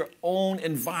create your own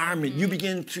environment. Mm-hmm. You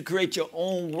begin to create your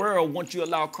own world once you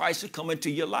allow Christ to come into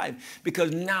your life,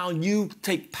 because now you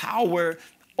take power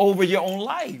over your own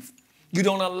life. You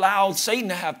don't allow Satan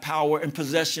to have power and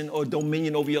possession or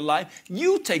dominion over your life.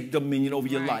 You take dominion over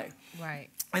your life. Right.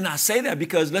 And I say that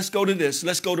because let's go to this.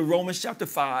 Let's go to Romans chapter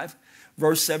 5,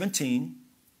 verse 17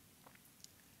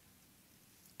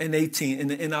 and 18 in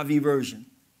the NIV version.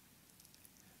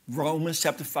 Romans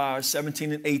chapter 5,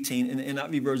 17 and 18 in the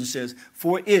NIV version says,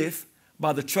 "For if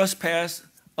by the trespass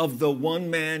of the one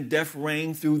man death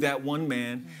reigned through that one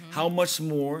man, mm-hmm. how much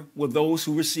more will those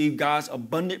who receive God's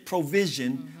abundant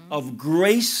provision mm-hmm. of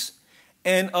grace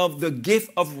and of the gift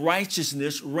of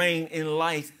righteousness reign in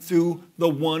life through the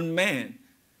one man,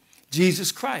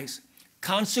 Jesus Christ?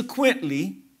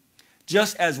 Consequently,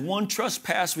 just as one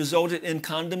trespass resulted in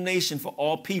condemnation for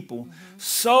all people, mm-hmm.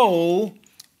 so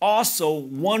also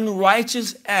one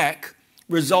righteous act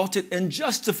resulted in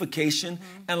justification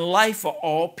mm-hmm. and life for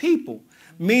all people."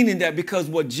 Meaning that because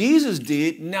what Jesus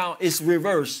did, now it's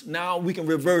reversed. Now we can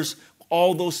reverse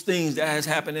all those things that has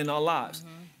happened in our lives.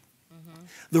 Mm-hmm. Mm-hmm.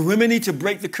 The remedy to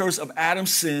break the curse of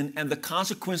Adam's sin and the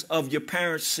consequence of your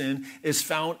parents' sin is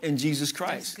found in Jesus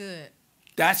Christ.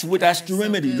 That's good. That's the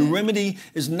remedy. The remedy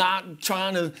is not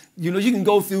trying to, you know, you can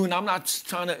go through, and I'm not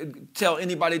trying to tell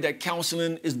anybody that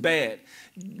counseling is bad.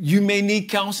 You may need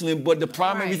counseling, but the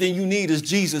primary thing you need is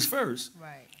Jesus first.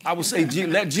 Right. I would say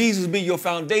let Jesus be your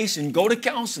foundation. Go to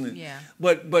counseling. Yeah.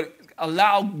 But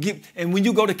and when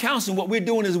you go to counseling, what we're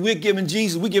doing is we're giving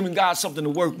God something to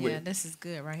work with. Yeah, this is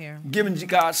good right here. Giving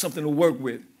God something to work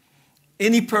with.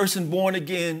 Any person born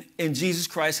again in Jesus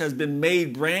Christ has been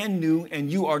made brand new,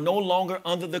 and you are no longer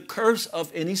under the curse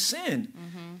of any sin.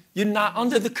 Mm-hmm. You're not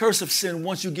under the curse of sin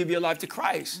once you give your life to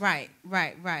Christ. Right.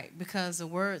 Because the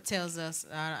word tells us,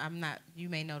 you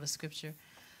may know the scripture,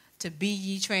 to be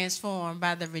ye transformed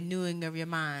by the renewing of your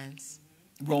minds.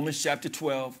 Romans chapter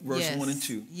 12, verse 1 and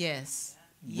 2. Yes.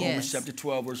 Romans chapter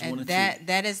 12, verse 1 and 2.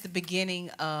 That is the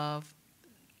beginning of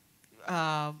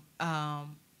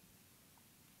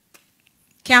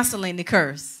canceling the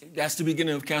curse. That's the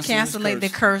beginning of canceling the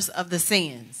curse of the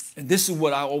sins. And this is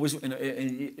what I always,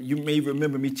 and you may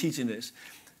remember me teaching this.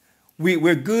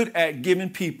 We're good at giving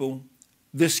people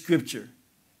this scripture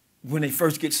when they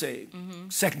first get saved. Mm-hmm.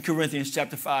 2 Corinthians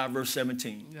chapter 5, verse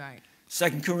 17. Right.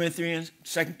 2 Corinthians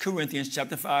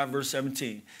chapter 5, verse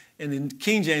 17. And in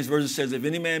King James Version says, if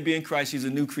any man be in Christ, he's a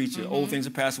new creature. Mm-hmm. Old things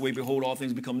are passed away. Behold, all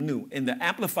things become new. In the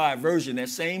Amplified Version, that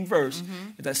same verse,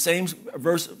 mm-hmm. that same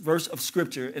verse of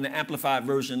Scripture in the Amplified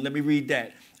Version, let me read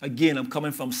that. Again, I'm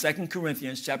coming from 2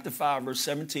 Corinthians chapter 5, verse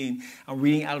 17. I'm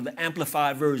reading out of the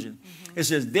Amplified Version. Mm-hmm. It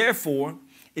says, therefore,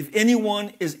 if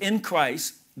anyone is in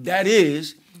Christ, that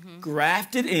is, mm-hmm.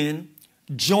 grafted in,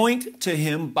 joined to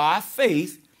him by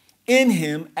faith, in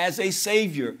him as a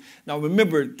Savior. Now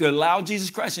remember, to allow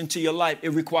Jesus Christ into your life, it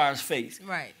requires faith.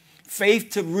 Right. Faith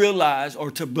to realize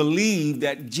or to believe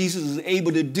that Jesus is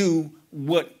able to do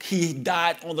what he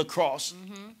died on the cross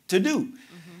to do.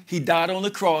 Mm-hmm. He died on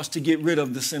the cross to get rid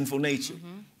of the sinful nature.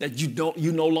 Mm-hmm. That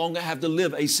you no longer have to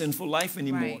live a sinful life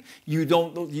anymore. Right. You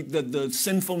don't, the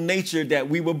sinful nature that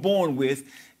we were born with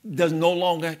does no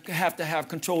longer have to have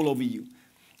control over you.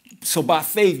 So by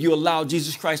faith, you allow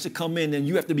Jesus Christ to come in, and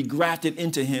you have to be grafted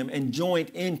into him and joined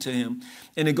into him.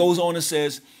 And it goes on and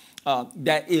says,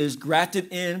 that is grafted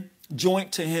in,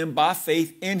 joined to him by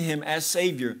faith in him as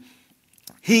Savior.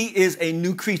 He is a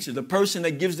new creature. The person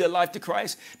that gives their life to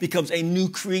Christ becomes a new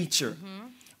creature,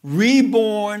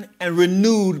 reborn and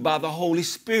renewed by the Holy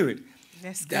Spirit.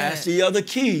 That's the other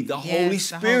key. The Holy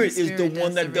Spirit is the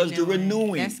one that does the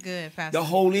renewing. That's good, Pastor. The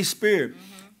Holy Spirit.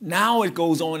 Now it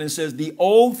goes on and says the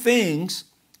old things,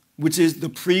 which is the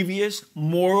previous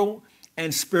moral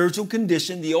and spiritual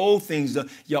condition, the old things,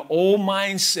 your old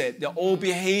mindset, the old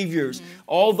behaviors,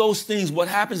 all those things. What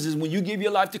happens is when you give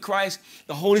your life to Christ,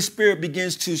 the Holy Spirit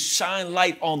begins to shine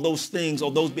light on those things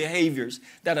or those behaviors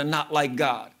that are not like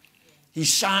God. He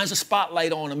shines a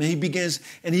spotlight on them, and he begins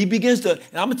to,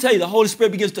 and I'm going to tell you, the Holy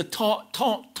Spirit begins to taunt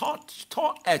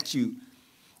at you.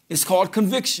 It's called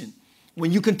conviction.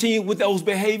 When you continue with those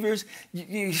behaviors,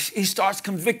 he starts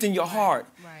convicting your heart.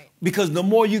 Right. Because the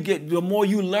more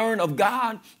you learn of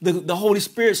God, the Holy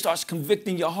Spirit starts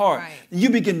convicting your heart. Right. And you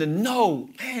begin to know,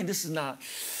 man,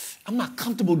 I'm not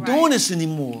comfortable doing this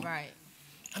anymore. Right.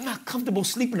 I'm not comfortable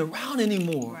sleeping around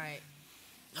anymore. Right.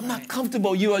 I'm not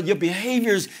comfortable. Your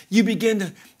behaviors, you begin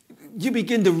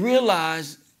to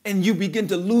realize, and you begin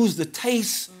to lose the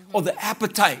taste or the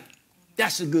appetite.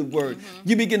 That's a good word.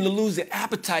 You begin to lose the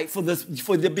appetite for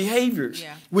the behaviors,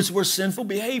 which were sinful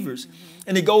behaviors.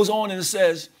 And it goes on and it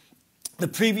says, the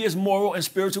previous moral and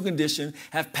spiritual condition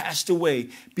have passed away.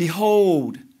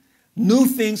 Behold, new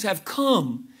things have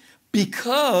come,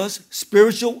 because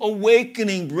spiritual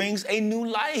awakening brings a new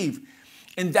life.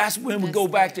 And that's when we go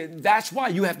back to, that's why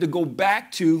you have to go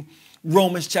back to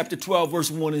Romans chapter 12, verse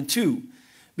 1 and 2.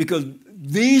 Because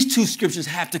these two scriptures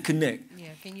have to connect. Yeah,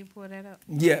 can you pull that up?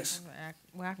 Yes.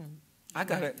 Well, I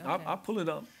got it. Okay. I'll pull it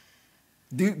up.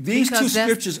 These two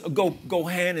scriptures go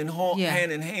hand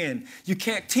in hand. You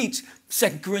can't teach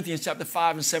 2 Corinthians chapter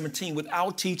 5 and 17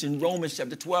 without teaching Romans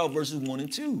chapter 12 verses 1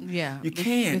 and 2. Yeah. You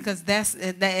can't. Because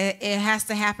it has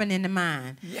to happen in the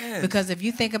mind. Yes. Because if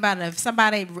you think about it, if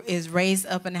somebody is raised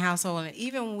up in the household, and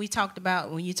even when you talked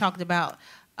about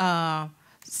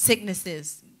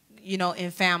sicknesses,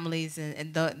 in families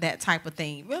and that type of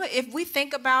thing. Really, if we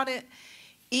think about it,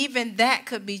 even that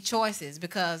could be choices.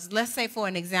 Because let's say, for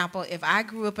an example, if I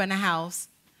grew up in a house,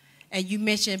 and you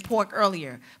mentioned pork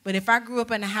earlier, but if I grew up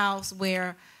in a house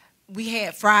where we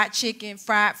had fried chicken,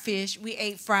 fried fish, we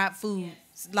ate fried food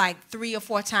like 3 or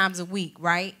 4 times a week,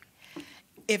 right?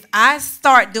 If I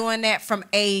start doing that from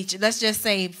age, let's just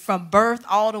say from birth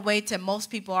all the way to most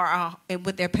people are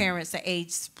with their parents at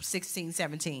age 16,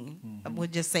 17. We'll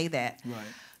just say that. Right.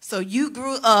 So you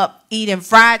grew up eating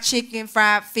fried chicken,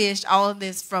 fried fish, all of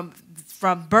this from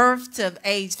birth to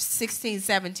age 16,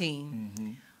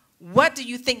 17. What do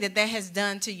you think that has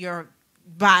done to your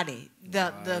body?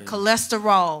 The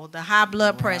cholesterol, the high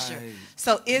blood pressure.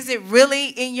 So is it really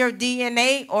in your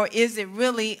DNA, or is it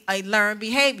really a learned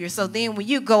behavior? So then when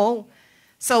you go,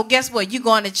 so guess what? You're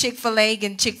going to Chick-fil-A,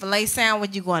 getting Chick-fil-A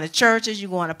sandwich, you're going to churches, you're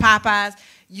going to Popeyes.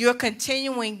 You're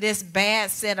continuing this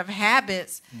bad set of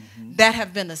habits that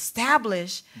have been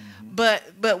established, but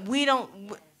we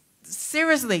don't,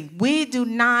 seriously, we do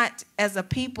not, as a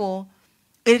people,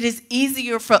 it is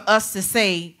easier for us to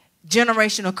say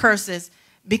generational curses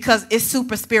because it's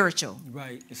super spiritual.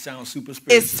 Right, it sounds super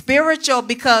spiritual. It's spiritual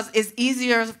because it's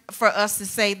easier for us to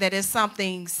say that it's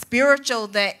something spiritual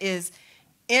that is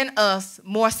in us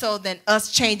more so than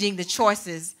us changing the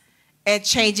choices and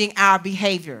changing our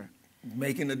behavior.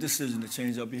 Making a decision to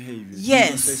change our behavior. Yes. You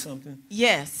want to say something?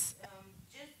 Yes.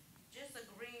 Just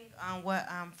agreeing on what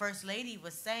First Lady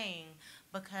was saying,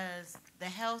 because the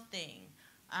health thing.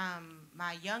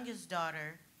 My youngest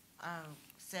daughter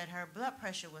said her blood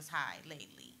pressure was high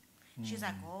lately. She's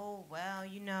like, oh,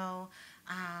 well,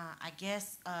 I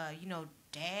guess,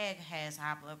 Dad has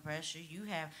high blood pressure. You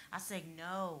have. I said,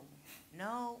 no.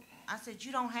 I said,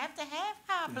 you don't have to have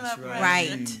high blood pressure. Right.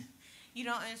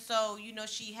 And so,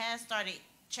 she has started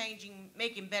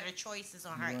making better choices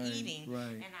on her eating. Right.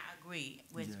 And I agree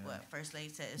with what First Lady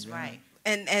said is right.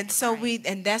 And so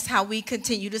that's how we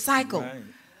continue to cycle. Right.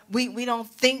 We don't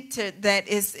think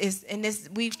that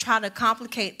we've tried to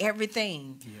complicate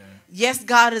everything. Yeah. Yes,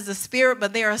 God is a spirit,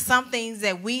 but there are some things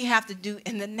that we have to do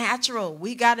in the natural.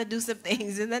 We got to do some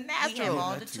things in the natural. We have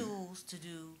all the tools to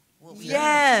do what we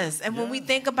and when we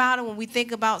think about it, when we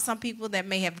think about some people that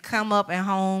may have come up in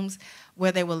homes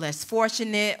where they were less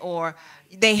fortunate, or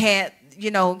they had,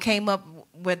 came up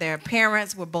where their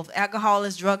parents were both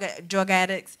alcoholics, drug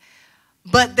addicts,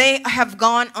 but they have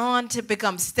gone on to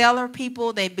become stellar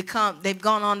people. They've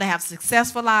gone on to have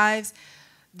successful lives.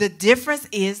 The difference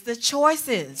is the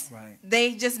choices. Right.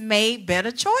 They just made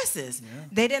better choices. Yeah.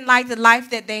 They didn't like the life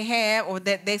that they had, or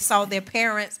that they saw their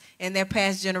parents and their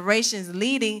past generations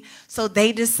leading, so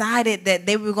they decided that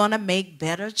they were going to make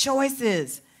better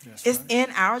choices. It's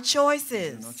in our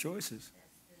choices. It's in our choices.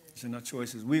 It's in our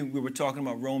choices. We were talking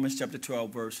about Romans chapter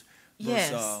 12, verse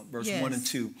 1 and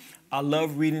 2. I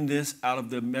love reading this out of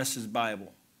the Message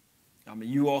Bible. I mean,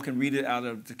 you all can read it out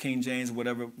of the King James,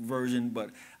 whatever version, but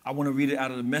I want to read it out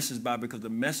of the Message Bible because the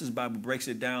Message Bible breaks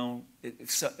it down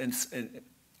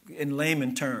in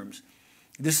layman terms.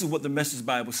 This is what the Message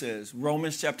Bible says.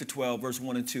 Romans chapter 12, verse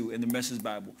 1 and 2 in the Message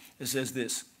Bible. It says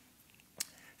this.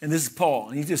 And this is Paul.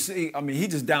 And he's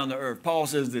just down to earth. Paul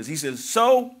says this. He says,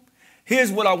 so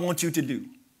here's what I want you to do.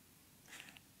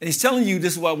 And he's telling you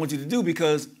this is what I want you to do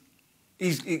because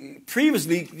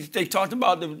previously they talked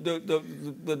about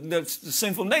the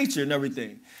sinful nature and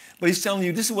everything. But he's telling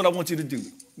you this is what I want you to do.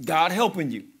 God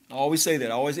helping you. I always say that.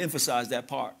 I always emphasize that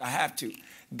part. I have to.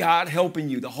 God helping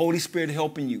you. The Holy Spirit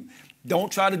helping you.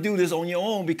 Don't try to do this on your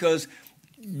own because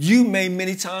you may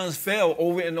many times fail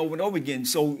over and over and over again.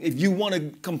 So if you want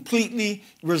to completely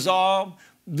resolve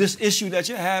this issue that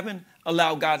you're having,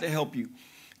 allow God to help you.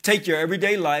 Take your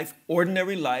everyday life,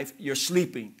 ordinary life, you're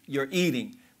sleeping, you're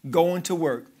eating, going to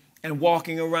work, and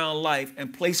walking around life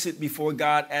and place it before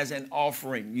God as an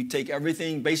offering. You take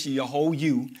everything, basically your whole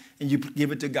you, and you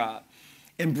give it to God.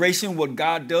 Embracing what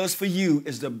God does for you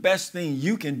is the best thing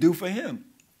you can do for him.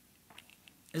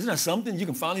 Isn't that something? You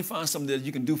can finally find something that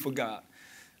you can do for God.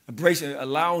 Embracing,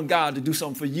 allowing God to do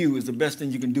something for you is the best thing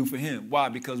you can do for him. Why?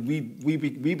 Because we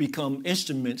become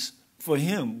instruments for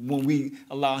him when we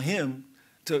allow him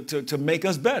to make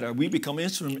us better. We become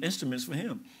instruments for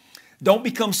him. Don't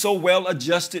become so well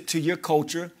adjusted to your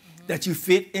culture that you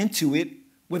fit into it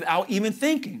without even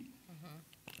thinking.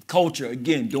 Culture,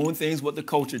 again, doing things what the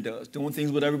culture does, doing things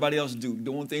what everybody else do,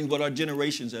 doing things what our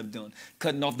generations have done,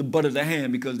 cutting off the butt of the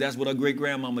hand because that's what our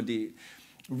great-grandmama did.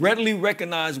 Readily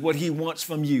recognize what he wants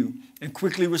from you and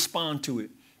quickly respond to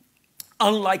it.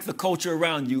 Unlike the culture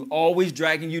around you, always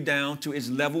dragging you down to its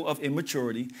level of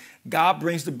immaturity, God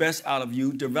brings the best out of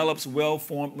you, develops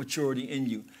well-formed maturity in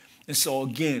you. And so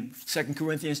again, 2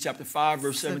 Corinthians chapter 5,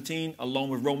 verse 17, along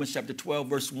with Romans chapter 12,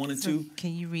 verse 1 and 2.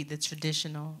 Can you read the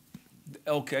traditional?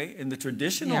 Okay, in the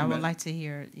traditional. Yeah, I would like to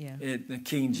hear it, yeah. The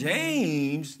King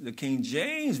James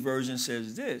Version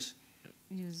says this.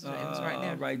 It was right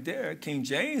there. Right there. King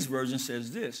James Version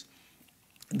says this.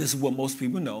 This is what most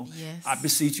people know. Yes. I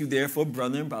beseech you, therefore,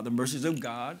 brethren, by the mercies of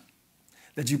God,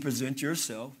 that you present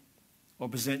yourself or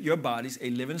present your bodies a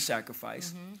living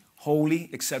sacrifice, holy,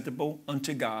 acceptable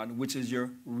unto God, which is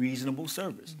your reasonable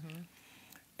service.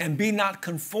 And be not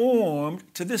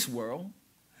conformed to this world,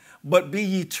 but be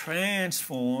ye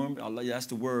transformed. That's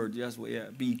the word.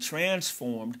 Be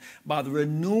transformed by the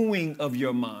renewing of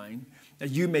your mind,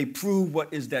 that you may prove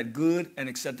what is that good and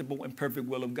acceptable and perfect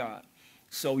will of God.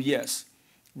 So yes,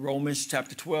 Romans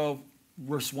chapter 12,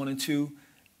 verse 1 and 2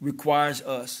 requires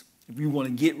us, if we want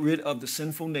to get rid of the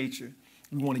sinful nature,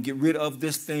 we want to get rid of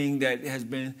this thing that has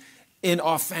been in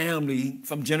our family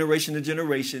from generation to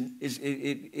generation,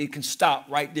 it can stop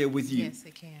right there with you. Yes,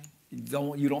 it can.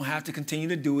 You don't have to continue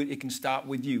to do it. It can stop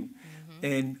with you.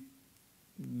 And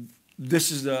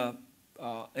this is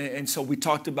and so we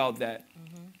talked about that.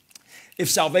 If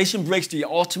salvation breaks the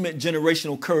ultimate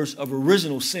generational curse of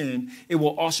original sin, it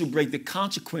will also break the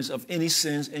consequence of any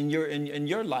sins in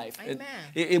your life. Amen.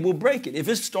 It will break it. If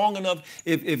it's strong enough,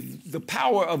 if the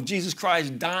power of Jesus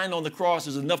Christ dying on the cross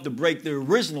is enough to break the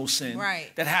original sin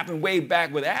that happened way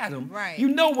back with Adam, you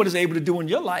know what it's able to do in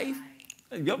your life.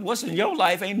 What's in your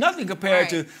life ain't nothing compared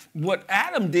to what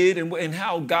Adam did and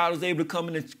how God was able to come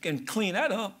in and clean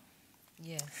that up.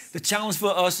 Yes. The challenge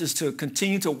for us is to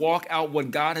continue to walk out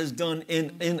what God has done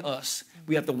in us.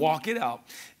 We have to walk it out.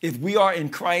 If we are in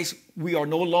Christ, we are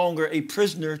no longer a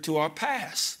prisoner to our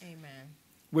past. Amen.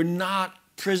 We're not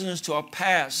prisoners to our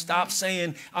past. Stop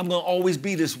saying, I'm going to always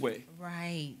be this way.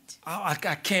 Right. I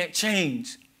can't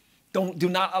change. Do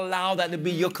not allow that to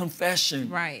be your confession.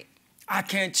 Right. I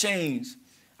can't change.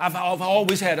 I've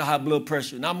always had a high blood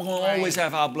pressure, and I'm going to always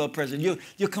have high blood pressure.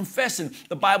 You're confessing.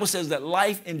 The Bible says that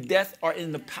life and death are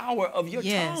in the power of your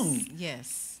tongue.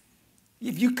 Yes.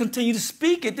 If you continue to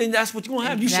speak it, then that's what you're going to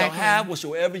have. Exactly. You shall have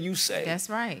whatsoever you say. That's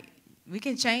right. We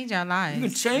can change our lives. You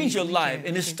can change your life,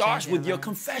 and it starts with your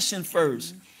confession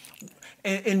first.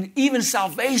 And even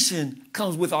salvation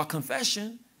comes with our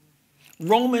confession.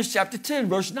 Romans chapter 10,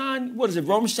 verse 9. What is it?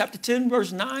 Romans chapter 10,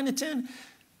 verse 9 and 10.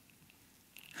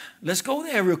 Let's go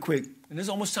there real quick. And there's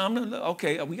almost time to,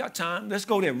 okay, we got time. Let's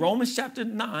go there. Romans chapter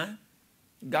 9.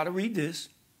 You got to read this.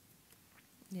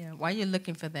 Yeah, while you're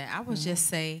looking for that, I would just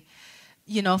say,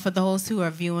 you know, for those who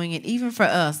are viewing it, even for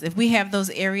us, if we have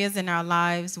those areas in our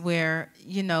lives where,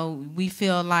 you know, we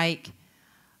feel like,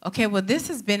 okay, well, this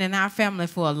has been in our family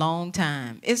for a long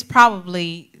time. It's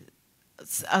probably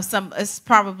some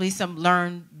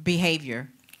learned behavior.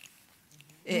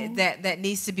 That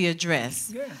needs to be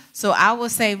addressed. Yeah. So I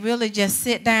would say really just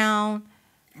sit down,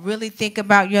 really think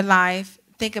about your life,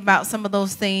 think about some of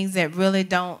those things that really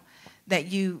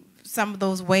some of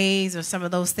those ways or some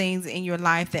of those things in your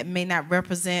life that may not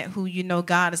represent who you know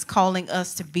God is calling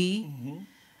us to be.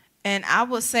 And I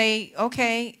would say,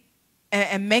 okay,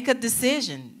 and make a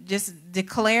decision. Just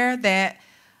declare that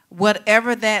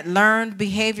whatever that learned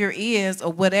behavior is,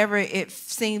 or whatever it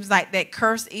seems like that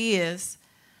curse is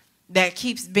that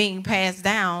keeps being passed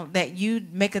down, that you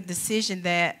make a decision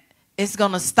that it's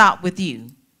going to stop with you.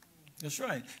 That's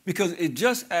right. Because it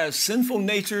just as sinful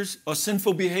natures or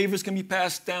sinful behaviors can be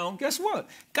passed down, guess what?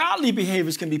 Godly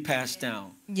behaviors can be passed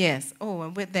down. Yes. Oh,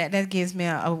 and with that gives me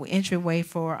a entryway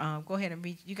for, go ahead and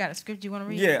read. You got a script you want to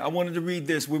read? Yeah, I wanted to read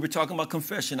this. We were talking about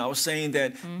confession. I was saying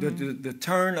that the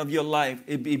turn of your life,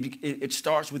 it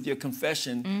starts with your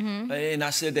confession. And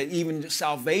I said that even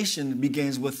salvation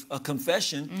begins with a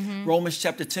confession. Romans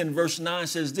chapter 10, verse 9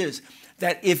 says this,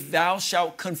 that if thou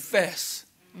shalt confess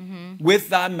with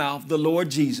thy mouth the Lord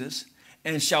Jesus,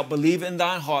 and shalt believe in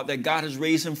thine heart that God has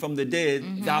raised him from the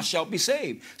dead, thou shalt be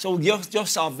saved. So your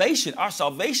salvation, our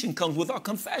salvation comes with our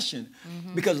confession,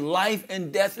 because life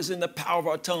and death is in the power of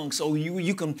our tongue. So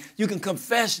you can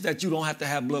confess that you don't have to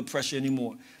have blood pressure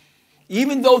anymore.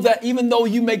 Even though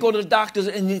you may go to the doctors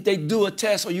and they do a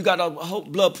test, or you got a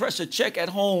blood pressure check at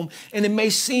home, and it may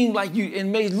seem like it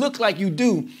may look like you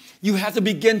do, you have to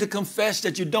begin to confess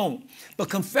that you don't. But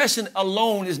confession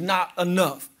alone is not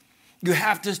enough. You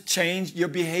have to change your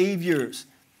behaviors.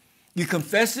 You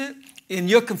confess it, and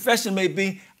your confession may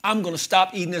be, I'm going to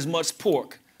stop eating as much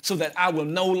pork so that I will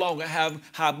no longer have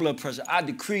high blood pressure. I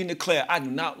decree and declare I do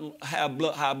not have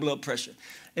high blood pressure.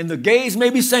 And the gays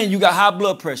may be saying you got high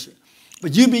blood pressure,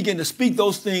 but you begin to speak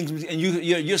those things, and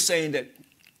you're saying that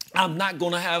I'm not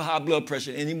going to have high blood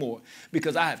pressure anymore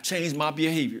because I have changed my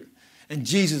behavior. And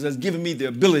Jesus has given me the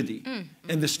ability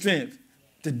and the strength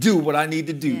to do what I need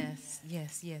to do.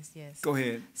 Yes. Go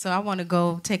ahead. So I want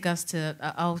to take us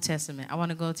to Old Testament. I want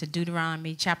to go to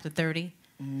Deuteronomy chapter 30.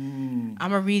 I'm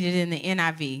going to read it in the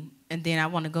NIV, and then I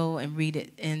want to go and read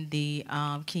it in the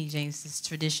King James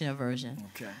traditional version.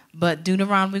 Okay. But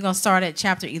Deuteronomy, we're going to start at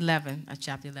chapter 11.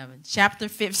 Chapter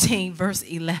 15, verse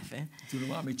 11.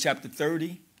 Deuteronomy chapter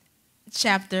 30.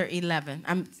 Chapter 11.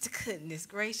 Goodness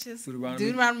gracious.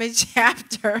 Deuteronomy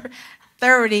chapter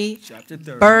 30,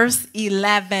 verse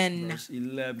 11. Verse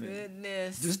 11.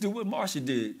 Goodness. Just do what Marcia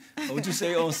did. What you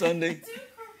say on Sunday?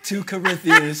 2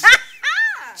 Corinthians.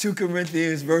 2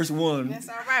 Corinthians, verse 1. That's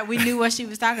all right. We knew what she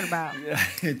was talking about.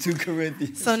 Yeah, 2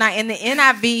 Corinthians. So now in the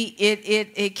NIV,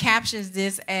 it captions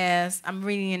this as, I'm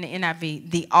reading in the NIV,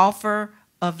 the offer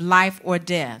of life or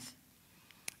death.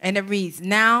 And it reads,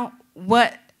 now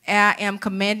what I am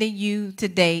commanding you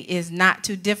today is not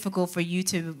too difficult for you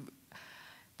to,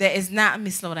 let me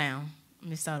slow down. Let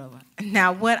me start over.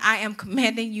 Now, what I am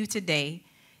commanding you today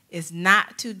is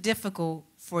not too difficult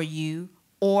for you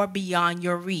or beyond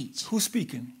your reach. Who's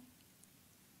speaking?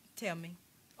 Tell me.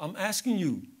 I'm asking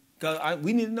you.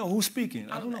 We need to know who's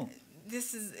speaking. I don't know.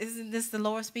 Isn't this the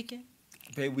Lord speaking?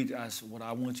 Baby, that's what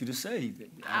I want you to say.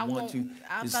 I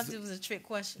thought it was a trick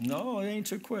question. No, it ain't a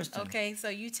trick question. Okay, so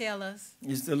you tell us.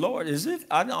 It's the Lord, is it?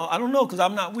 I don't know, because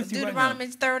I'm not with you right now. Deuteronomy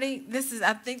 30,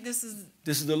 I think this is...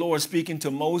 This is the Lord speaking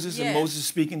to Moses, yes. And Moses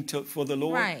speaking for the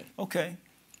Lord? Right. Okay.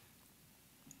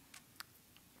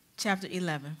 Chapter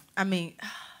 11.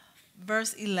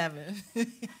 Verse 11.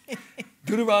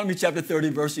 Deuteronomy chapter 30,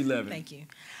 verse 11. Thank you.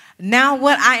 Now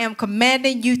what I am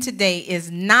commanding you today is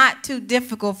not too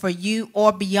difficult for you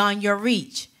or beyond your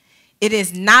reach. It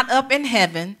is not up in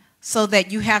heaven so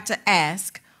that you have to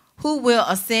ask, who will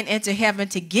ascend into heaven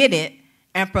to get it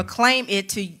and proclaim it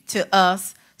to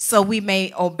us so we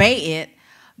may obey it,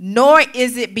 nor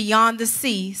is it beyond the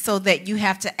sea so that you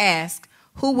have to ask,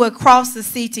 who will cross the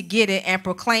sea to get it and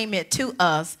proclaim it to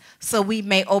us so we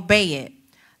may obey it.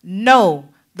 No,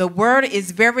 the word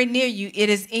is very near you. It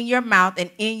is in your mouth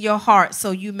and in your heart,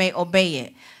 so you may obey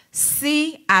it.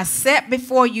 See, I set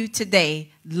before you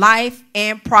today life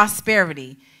and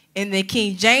prosperity. In the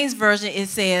King James Version, it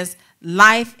says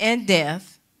life and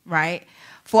death, right?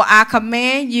 For I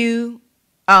command you,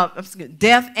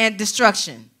 death and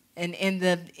destruction. And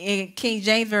in King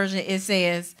James Version, it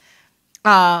says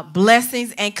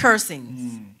blessings and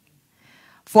cursings.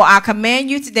 For I command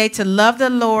you today to love the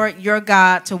Lord your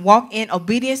God, to walk in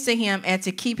obedience to him, and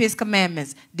to keep his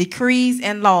commandments, decrees,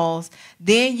 and laws.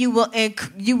 Then you will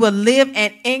live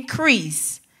and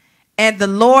increase, and the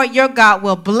Lord your God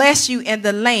will bless you in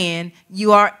the land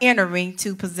you are entering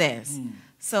to possess.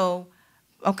 So,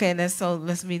 okay, let's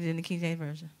read it in the King James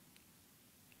Version.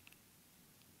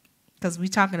 Because we're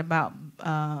talking about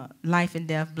life and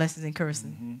death, blessings and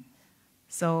cursing.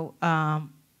 So,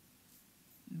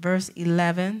 verse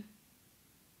 11.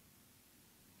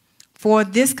 For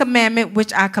this commandment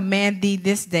which I command thee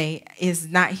this day is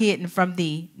not hidden from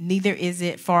thee, neither is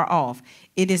it far off.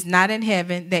 It is not in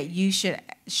heaven, that you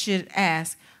should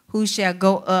ask, who shall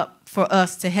go up for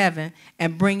us to heaven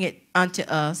and bring it unto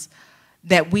us,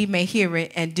 that we may hear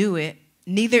it and do it.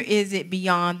 Neither is it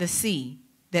beyond the sea,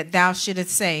 that thou shouldest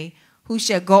say, who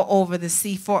shall go over the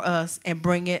sea for us and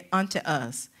bring it unto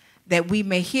us, that we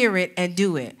may hear it and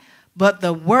do it. But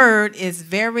the word is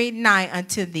very nigh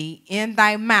unto thee, in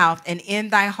thy mouth and in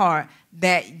thy heart,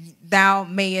 that thou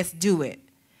mayest do it.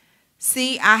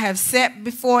 See, I have set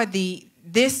before thee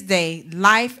this day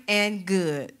life and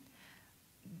good,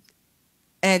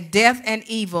 and death and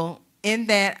evil, in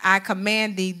that I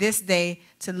command thee this day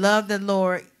to love the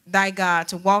Lord thy God,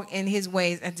 to walk in his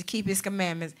ways, and to keep his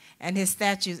commandments and his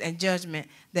statutes and judgment,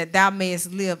 that thou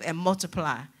mayest live and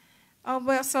multiply. Oh,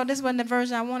 well, so this wasn't the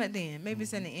version I wanted then. Maybe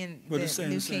it's in the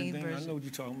New King Version. I know what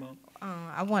you're talking about.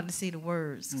 I wanted to see the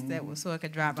words that was so I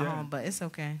could drive it home, but it's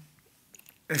okay.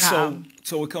 And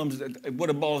so it comes. What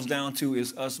it boils down to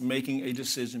is us making a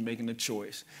decision, making a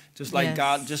choice. Just like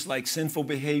God, just like sinful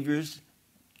behaviors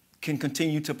can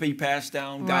continue to be passed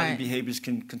down, godly behaviors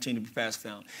can continue to be passed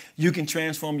down. You can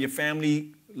transform your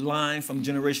family line from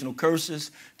generational curses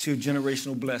to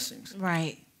generational blessings.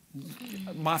 Right.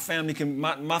 My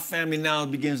family now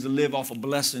begins to live off of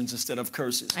blessings instead of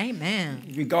curses.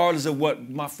 Amen. Regardless of what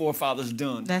my forefathers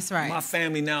done. That's right. My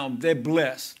family now, they're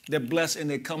blessed. They're blessed in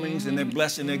their comings and they're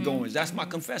blessed in their goings. That's my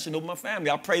confession over my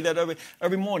family. I pray that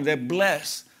every morning. They're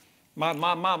blessed. My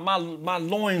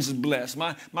loins is blessed.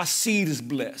 My seed is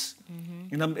blessed.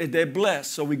 And they're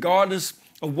blessed. So regardless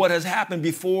of what has happened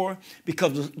before,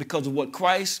 because of what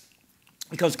Christ.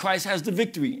 Because Christ has the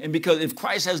victory. And because if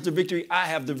Christ has the victory, I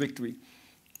have the victory.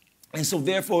 And so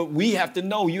therefore, we have to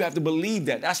know, you have to believe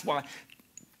that. That's why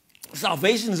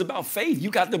salvation is about faith.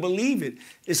 You got to believe it.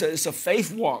 It's a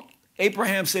faith walk.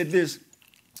 Abraham said this.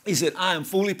 He said, I am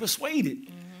fully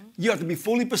persuaded. You have to be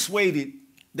fully persuaded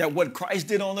that what Christ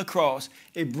did on the cross,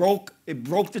 it broke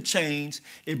the chains.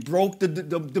 It broke the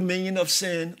dominion of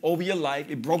sin over your life.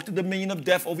 It broke the dominion of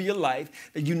death over your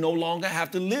life, that you no longer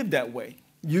have to live that way.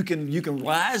 You can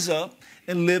rise up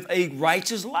and live a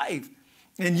righteous life.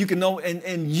 And you can know,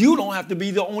 and you don't have to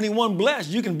be the only one blessed.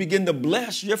 You can begin to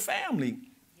bless your family.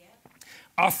 Yeah.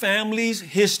 Our family's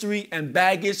history and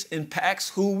baggage impacts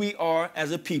who we are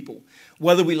as a people,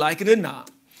 whether we like it or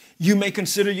not. You may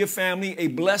consider your family a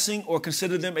blessing or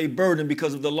consider them a burden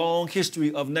because of the long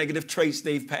history of negative traits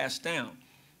they've passed down.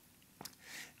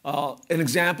 An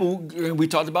example, we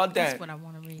talked about that. That's what I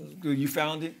want to read. You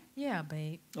found it? Yeah,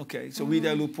 babe. Okay, so read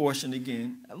that little portion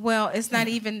again. Well, it's not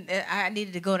even, I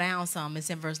needed to go down some. It's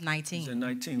in verse 19. It's in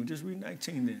 19. Just read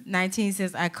 19 then. 19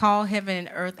 says, I call heaven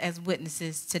and earth as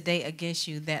witnesses today against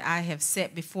you, that I have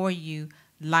set before you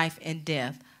life and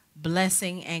death,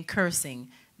 blessing and cursing.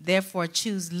 Therefore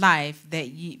choose life, that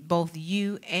both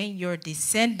you and your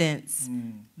descendants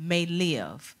may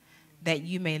live, that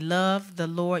you may love the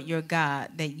Lord your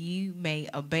God, that you may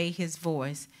obey his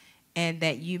voice, and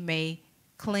that you may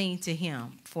cling to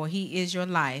him, for he is your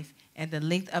life and the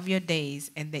length of your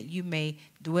days, and that you may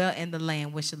dwell in the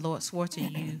land which the Lord swore to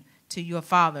you, to your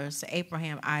fathers, to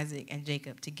Abraham, Isaac, and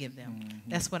Jacob, to give them.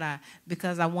 That's what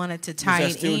because I wanted to tie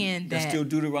it in. That's still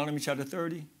Deuteronomy chapter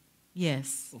 30?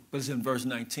 Yes. But it's in verse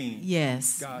 19.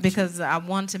 Yes. Gotcha. Because I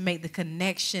wanted to make the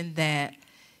connection that,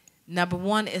 number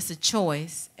one, it's a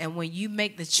choice. And when you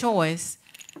make the choice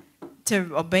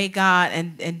to obey God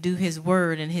and do his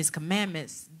word and his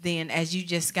commandments, then as you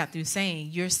just got through saying,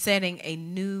 you're setting a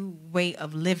new way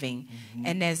of living.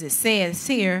 And as it says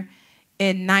here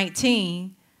in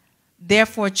 19,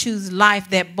 therefore choose life,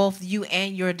 that both you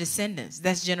and your descendants,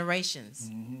 that's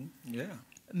generations,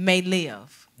 may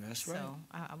live. That's right. So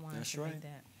I wanted to read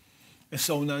that. And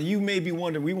so now you may be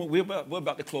wondering, we're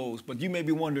about to close, but you may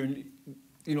be wondering,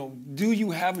 do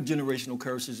you have a generational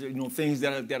curses, things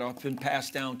that have been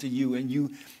passed down to you, and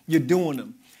you're doing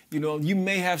them. You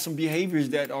may have some behaviors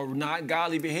that are not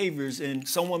godly behaviors, and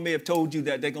someone may have told you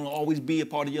that they're going to always be a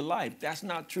part of your life. That's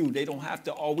not true. They don't have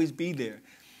to always be there.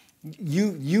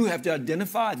 You have to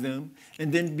identify them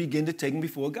and then begin to take them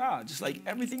before God. Just like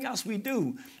everything else we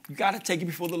do, you got to take it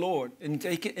before the Lord and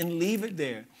take it and leave it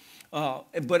there.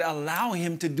 But allow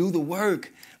him to do the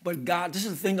work. But God, this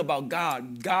is the thing about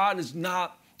God. God is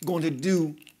not going to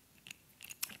do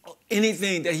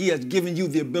anything that he has given you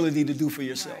the ability to do for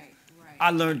yourself. Right. I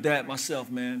learned that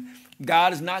myself, man.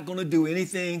 God is not going to do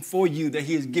anything for you that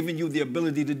he has given you the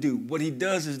ability to do. What he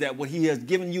does is that what he has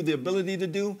given you the ability to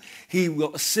do, he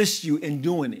will assist you in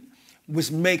doing it.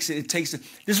 which makes it takes it.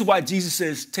 This is why Jesus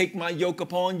says, take my yoke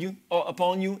upon you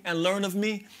and learn of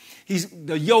me.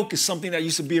 The yoke is something that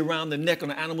used to be around the neck, on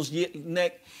the animal's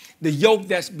neck. The yoke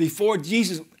that's before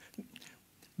Jesus,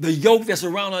 the yoke that's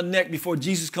around our neck before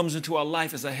Jesus comes into our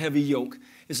life is a heavy yoke.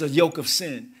 It's a yoke of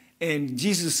sin. And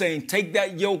Jesus is saying, take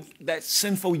that yoke, that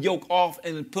sinful yoke off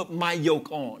and put my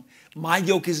yoke on. My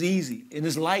yoke is easy and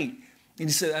it's light. And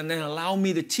he said, and then allow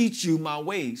me to teach you my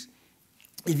ways.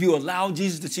 If you allow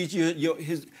Jesus to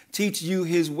teach you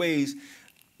his ways,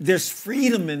 there's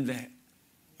freedom in that.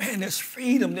 Man, there's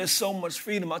freedom. There's so much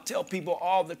freedom. I tell people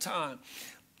all the time,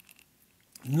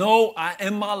 no,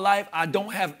 in my life, I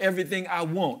don't have everything I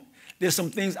want. There's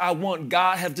some things I want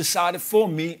God has decided for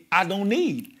me I don't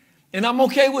need. And I'm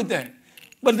okay with that.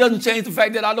 But it doesn't change the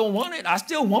fact that I don't want it. I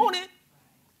still want it.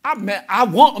 I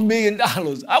want $1 million.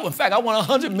 In fact, I want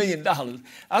 $100 million.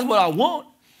 That's what I want.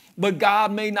 But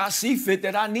God may not see fit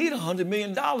that I need $100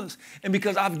 million. And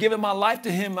because I've given my life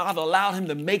to him, I've allowed him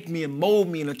to make me and mold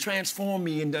me and to transform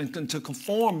me and to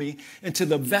conform me into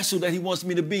the vessel that he wants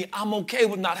me to be. I'm okay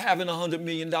with not having $100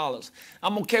 million.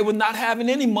 I'm okay with not having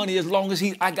any money as long as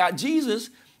I got Jesus.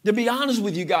 To be honest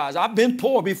with you guys, I've been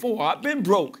poor before. I've been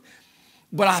broke.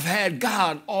 But I've had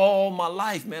God all my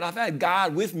life, man. I've had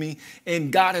God with me,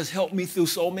 and God has helped me through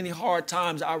so many hard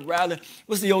times.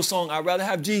 What's the old song? I'd rather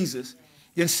have Jesus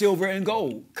than silver and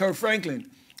gold. Kirk Franklin.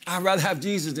 I'd rather have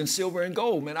Jesus than silver and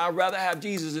gold, man. I'd rather have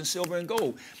Jesus than silver and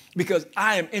gold because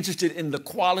I am interested in the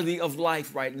quality of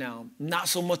life right now, not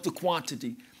so much the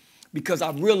quantity, because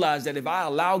I've realized that if I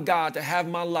allow God to have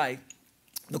my life,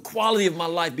 the quality of my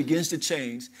life begins to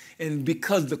change. And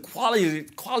because the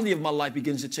quality of my life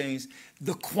begins to change,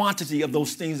 the quantity of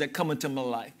those things that come into my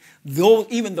life,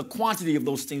 even the quantity of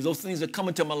those things that come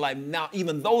into my life, now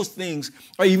even those things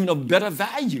are even of better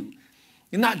value.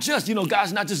 And not just,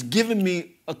 God's not just giving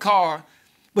me a car,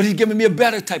 but he's giving me a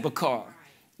better type of car.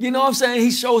 You know what I'm saying?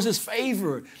 He shows his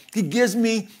favor. He gives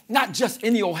me not just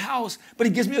any old house, but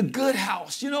he gives me a good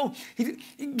house. He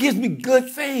gives me good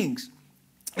things.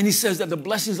 And he says that the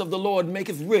blessings of the Lord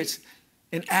maketh rich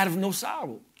and addeth no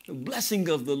sorrow. The blessing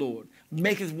of the Lord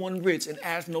maketh one rich and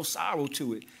addeth no sorrow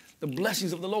to it. The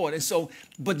blessings of the Lord. And so,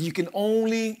 but you can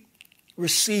only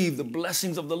receive the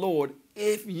blessings of the Lord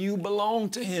if you belong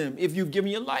to him, if you've given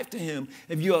your life to him,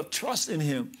 if you have trust in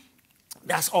him.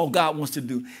 That's all God wants to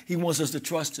do. He wants us to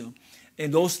trust him.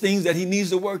 And those things that he needs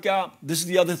to work out, this is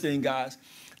the other thing, guys.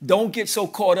 Don't get so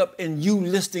caught up in you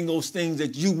listing those things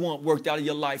that you want worked out of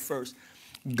your life first.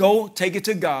 Go take it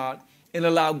to God and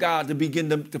allow God to begin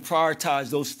to prioritize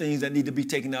those things that need to be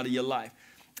taken out of your life.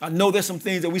 I know there's some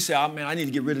things that we say, man, I need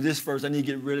to get rid of this first. I need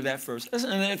to get rid of that first.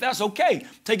 And if that's okay,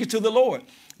 take it to the Lord.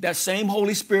 That same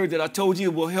Holy Spirit that I told you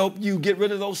will help you get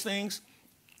rid of those things.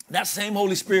 That same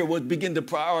Holy Spirit will begin to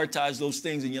prioritize those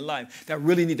things in your life that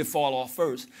really need to fall off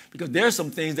first. Because there are some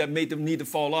things that make them need to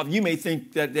fall off. You may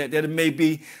think that it may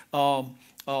be, you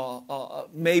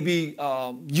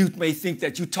may think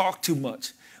that you talk too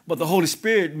much. But the Holy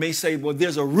Spirit may say, well,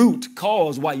 there's a root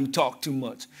cause why you talk too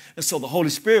much. And so the Holy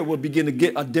Spirit will begin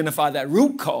to identify that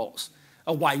root cause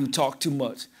of why you talk too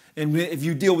much. And if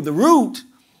you deal with the root,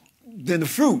 then the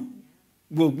fruit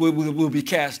will be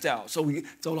cast out. So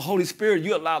the Holy Spirit,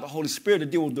 you allow the Holy Spirit to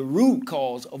deal with the root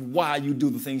cause of why you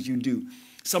do the things you do.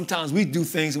 Sometimes we do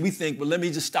things and we think, well, let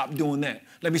me just stop doing that.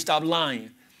 Let me stop lying.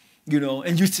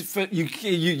 And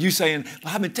you saying,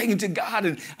 well, I've been taken to God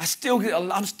and I'm still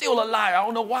a liar. I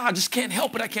don't know why. I just can't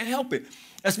help it. I can't help it.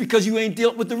 That's because you ain't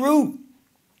dealt with the root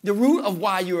of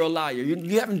why you're a liar.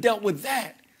 You haven't dealt with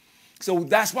that. So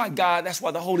that's why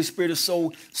the Holy Spirit is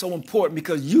so important,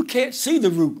 because you can't see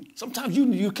the root. Sometimes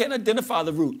you can't identify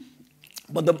the root.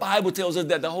 But the Bible tells us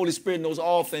that the Holy Spirit knows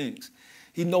all things.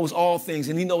 He knows all things,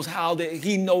 and he knows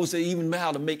even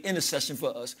how to make intercession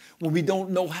for us when we don't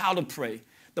know how to pray.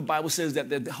 The Bible says that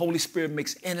the Holy Spirit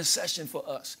makes intercession for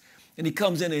us. And he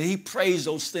comes in and he prays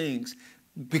those things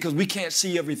because we can't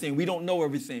see everything. We don't know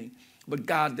everything. But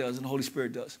God does and the Holy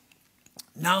Spirit does.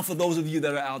 Now, for those of you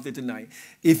that are out there tonight,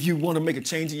 if you want to make a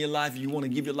change in your life, if you want to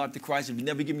give your life to Christ, if you've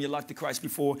never given your life to Christ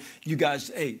before, you guys,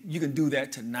 hey, you can do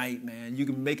that tonight, man. You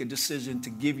can make a decision to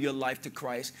give your life to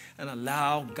Christ and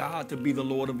allow God to be the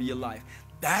Lord of your life.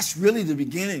 That's really the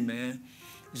beginning, man.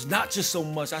 It's not just so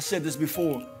much. I said this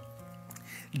before.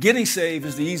 Getting saved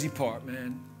is the easy part,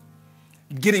 man.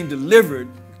 Getting delivered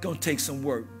is going to take some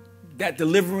work. That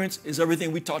deliverance is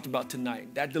everything we talked about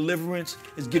tonight. That deliverance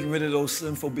is getting rid of those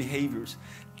sinful behaviors.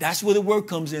 That's where the work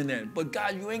comes in at. But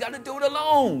God, you ain't got to do it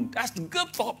alone. That's the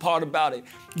good part about it.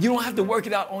 You don't have to work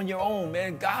it out on your own,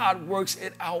 man. God works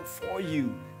it out for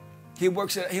you.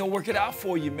 He'll work it out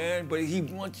for you, man. But he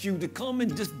wants you to come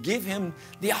and just give him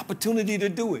the opportunity to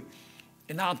do it.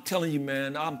 And I'm telling you,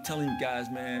 man, I'm telling you guys,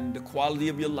 man, the quality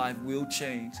of your life will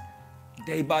change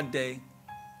day by day,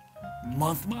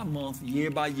 month by month,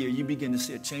 year by year. You begin to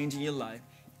see a change in your life.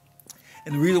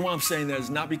 And the reason why I'm saying that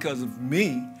is not because of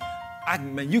me.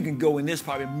 Man, you can go in this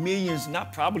probably millions,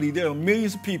 not probably, there are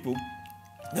millions of people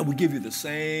that will give you the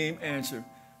same answer,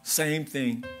 same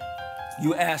thing.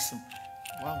 You ask them,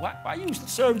 well, why you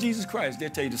serve Jesus Christ? They'll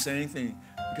tell you the same thing.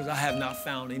 Because I have not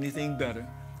found anything better.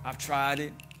 I've tried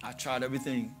it. I've tried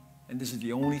everything. And this is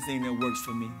the only thing that works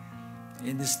for me.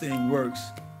 And this thing works.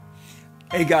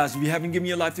 Hey, guys, if you haven't given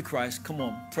your life to Christ, come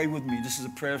on, pray with me. This is a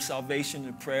prayer of salvation,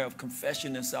 a prayer of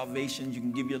confession and salvation. You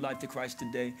can give your life to Christ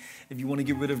today. If you want to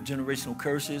get rid of generational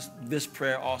curses, this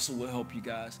prayer also will help you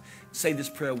guys. Say this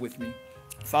prayer with me.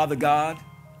 Father God,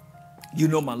 you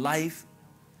know my life,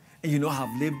 and you know how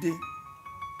I've lived it.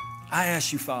 I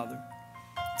ask you, Father,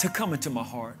 to come into my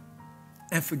heart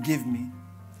and forgive me.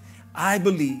 I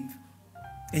believe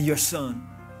in your Son.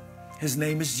 His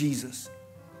name is Jesus.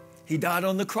 He died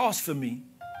on the cross for me.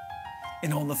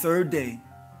 And on the third day,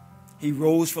 he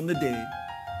rose from the dead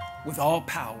with all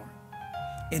power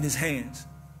in his hands.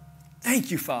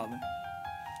 Thank you, Father,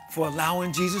 for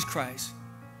allowing Jesus Christ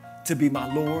to be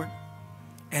my Lord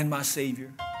and my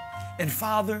Savior. And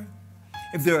Father,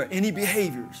 if there are any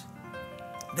behaviors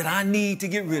that I need to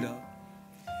get rid of,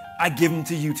 I give them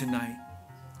to you tonight.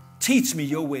 Teach me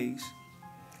your ways.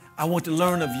 I want to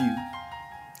learn of you.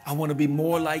 I want to be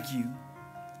more like you.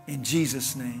 In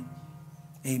Jesus' name,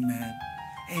 amen.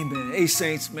 Amen. Hey,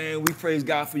 saints, man, we praise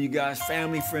God for you guys.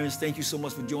 Family, friends, thank you so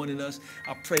much for joining us.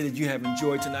 I pray that you have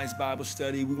enjoyed tonight's Bible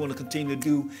study. We want to continue to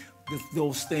do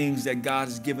those things that God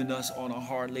has given us on our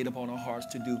heart, laid upon our hearts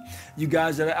to do. You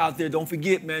guys that are out there, don't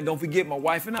forget, man, don't forget, my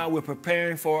wife and I, we're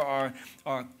preparing for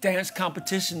our dance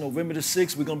competition November the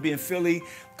 6th. We're going to be in Philly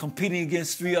competing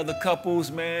against 3 other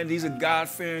couples, man. These are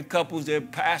God-fearing couples. They're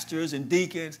pastors and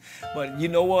deacons. But you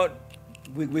know what?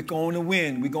 We're going to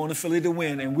win. We're going to Philly to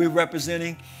win. And we're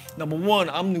representing, number one,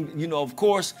 of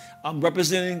course, I'm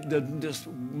representing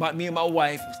me and my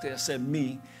wife. I said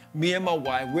me and my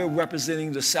wife, we're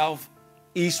representing the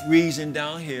Southeast region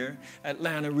down here,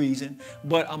 Atlanta region.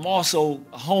 But I'm also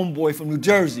a homeboy from New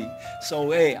Jersey.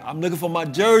 So, hey, I'm looking for my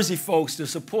Jersey folks to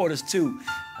support us too.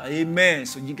 Amen.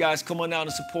 So you guys come on out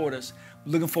and support us.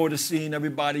 Looking forward to seeing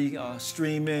everybody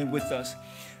stream in with us.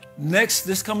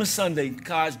 This coming Sunday,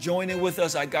 guys, join in with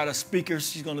us. I got a speaker.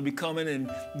 She's going to be coming and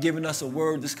giving us a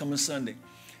word this coming Sunday.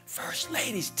 First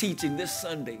Lady's teaching this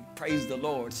Sunday. Praise the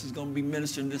Lord. She's going to be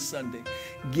ministering this Sunday,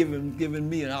 giving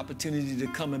me an opportunity to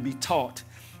come and be taught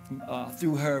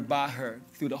through her, by her,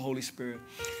 through the Holy Spirit.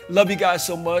 Love you guys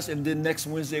so much. And then next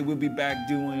Wednesday, we'll be back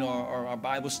doing our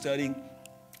Bible study.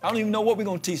 I don't even know what we're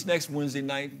going to teach next Wednesday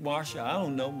night, Marsha. I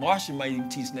don't know. Marsha might even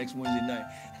teach next Wednesday night,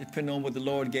 depending on what the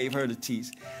Lord gave her to teach.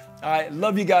 All right,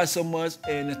 love you guys so much.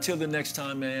 And until the next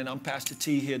time, man, I'm Pastor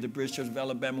T here at the Bridge Church of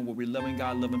Alabama, where we're loving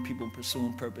God, loving people, and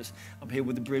pursuing purpose. I'm here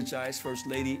with the Bridge Eyes, First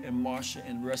Lady, and Marsha,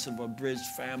 and the rest of our Bridge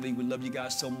family. We love you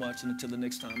guys so much. And until the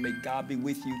next time, may God be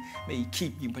with you. May he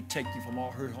keep you, protect you from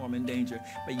all hurt, harm, and danger.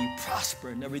 May you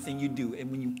prosper in everything you do. And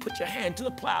when you put your hand to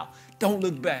the plow, don't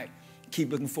look back.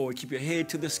 Keep looking forward. Keep your head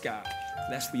to the sky.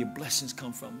 That's where your blessings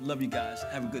come from. Love you guys.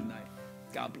 Have a good night.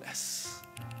 God bless.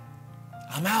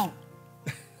 I'm out.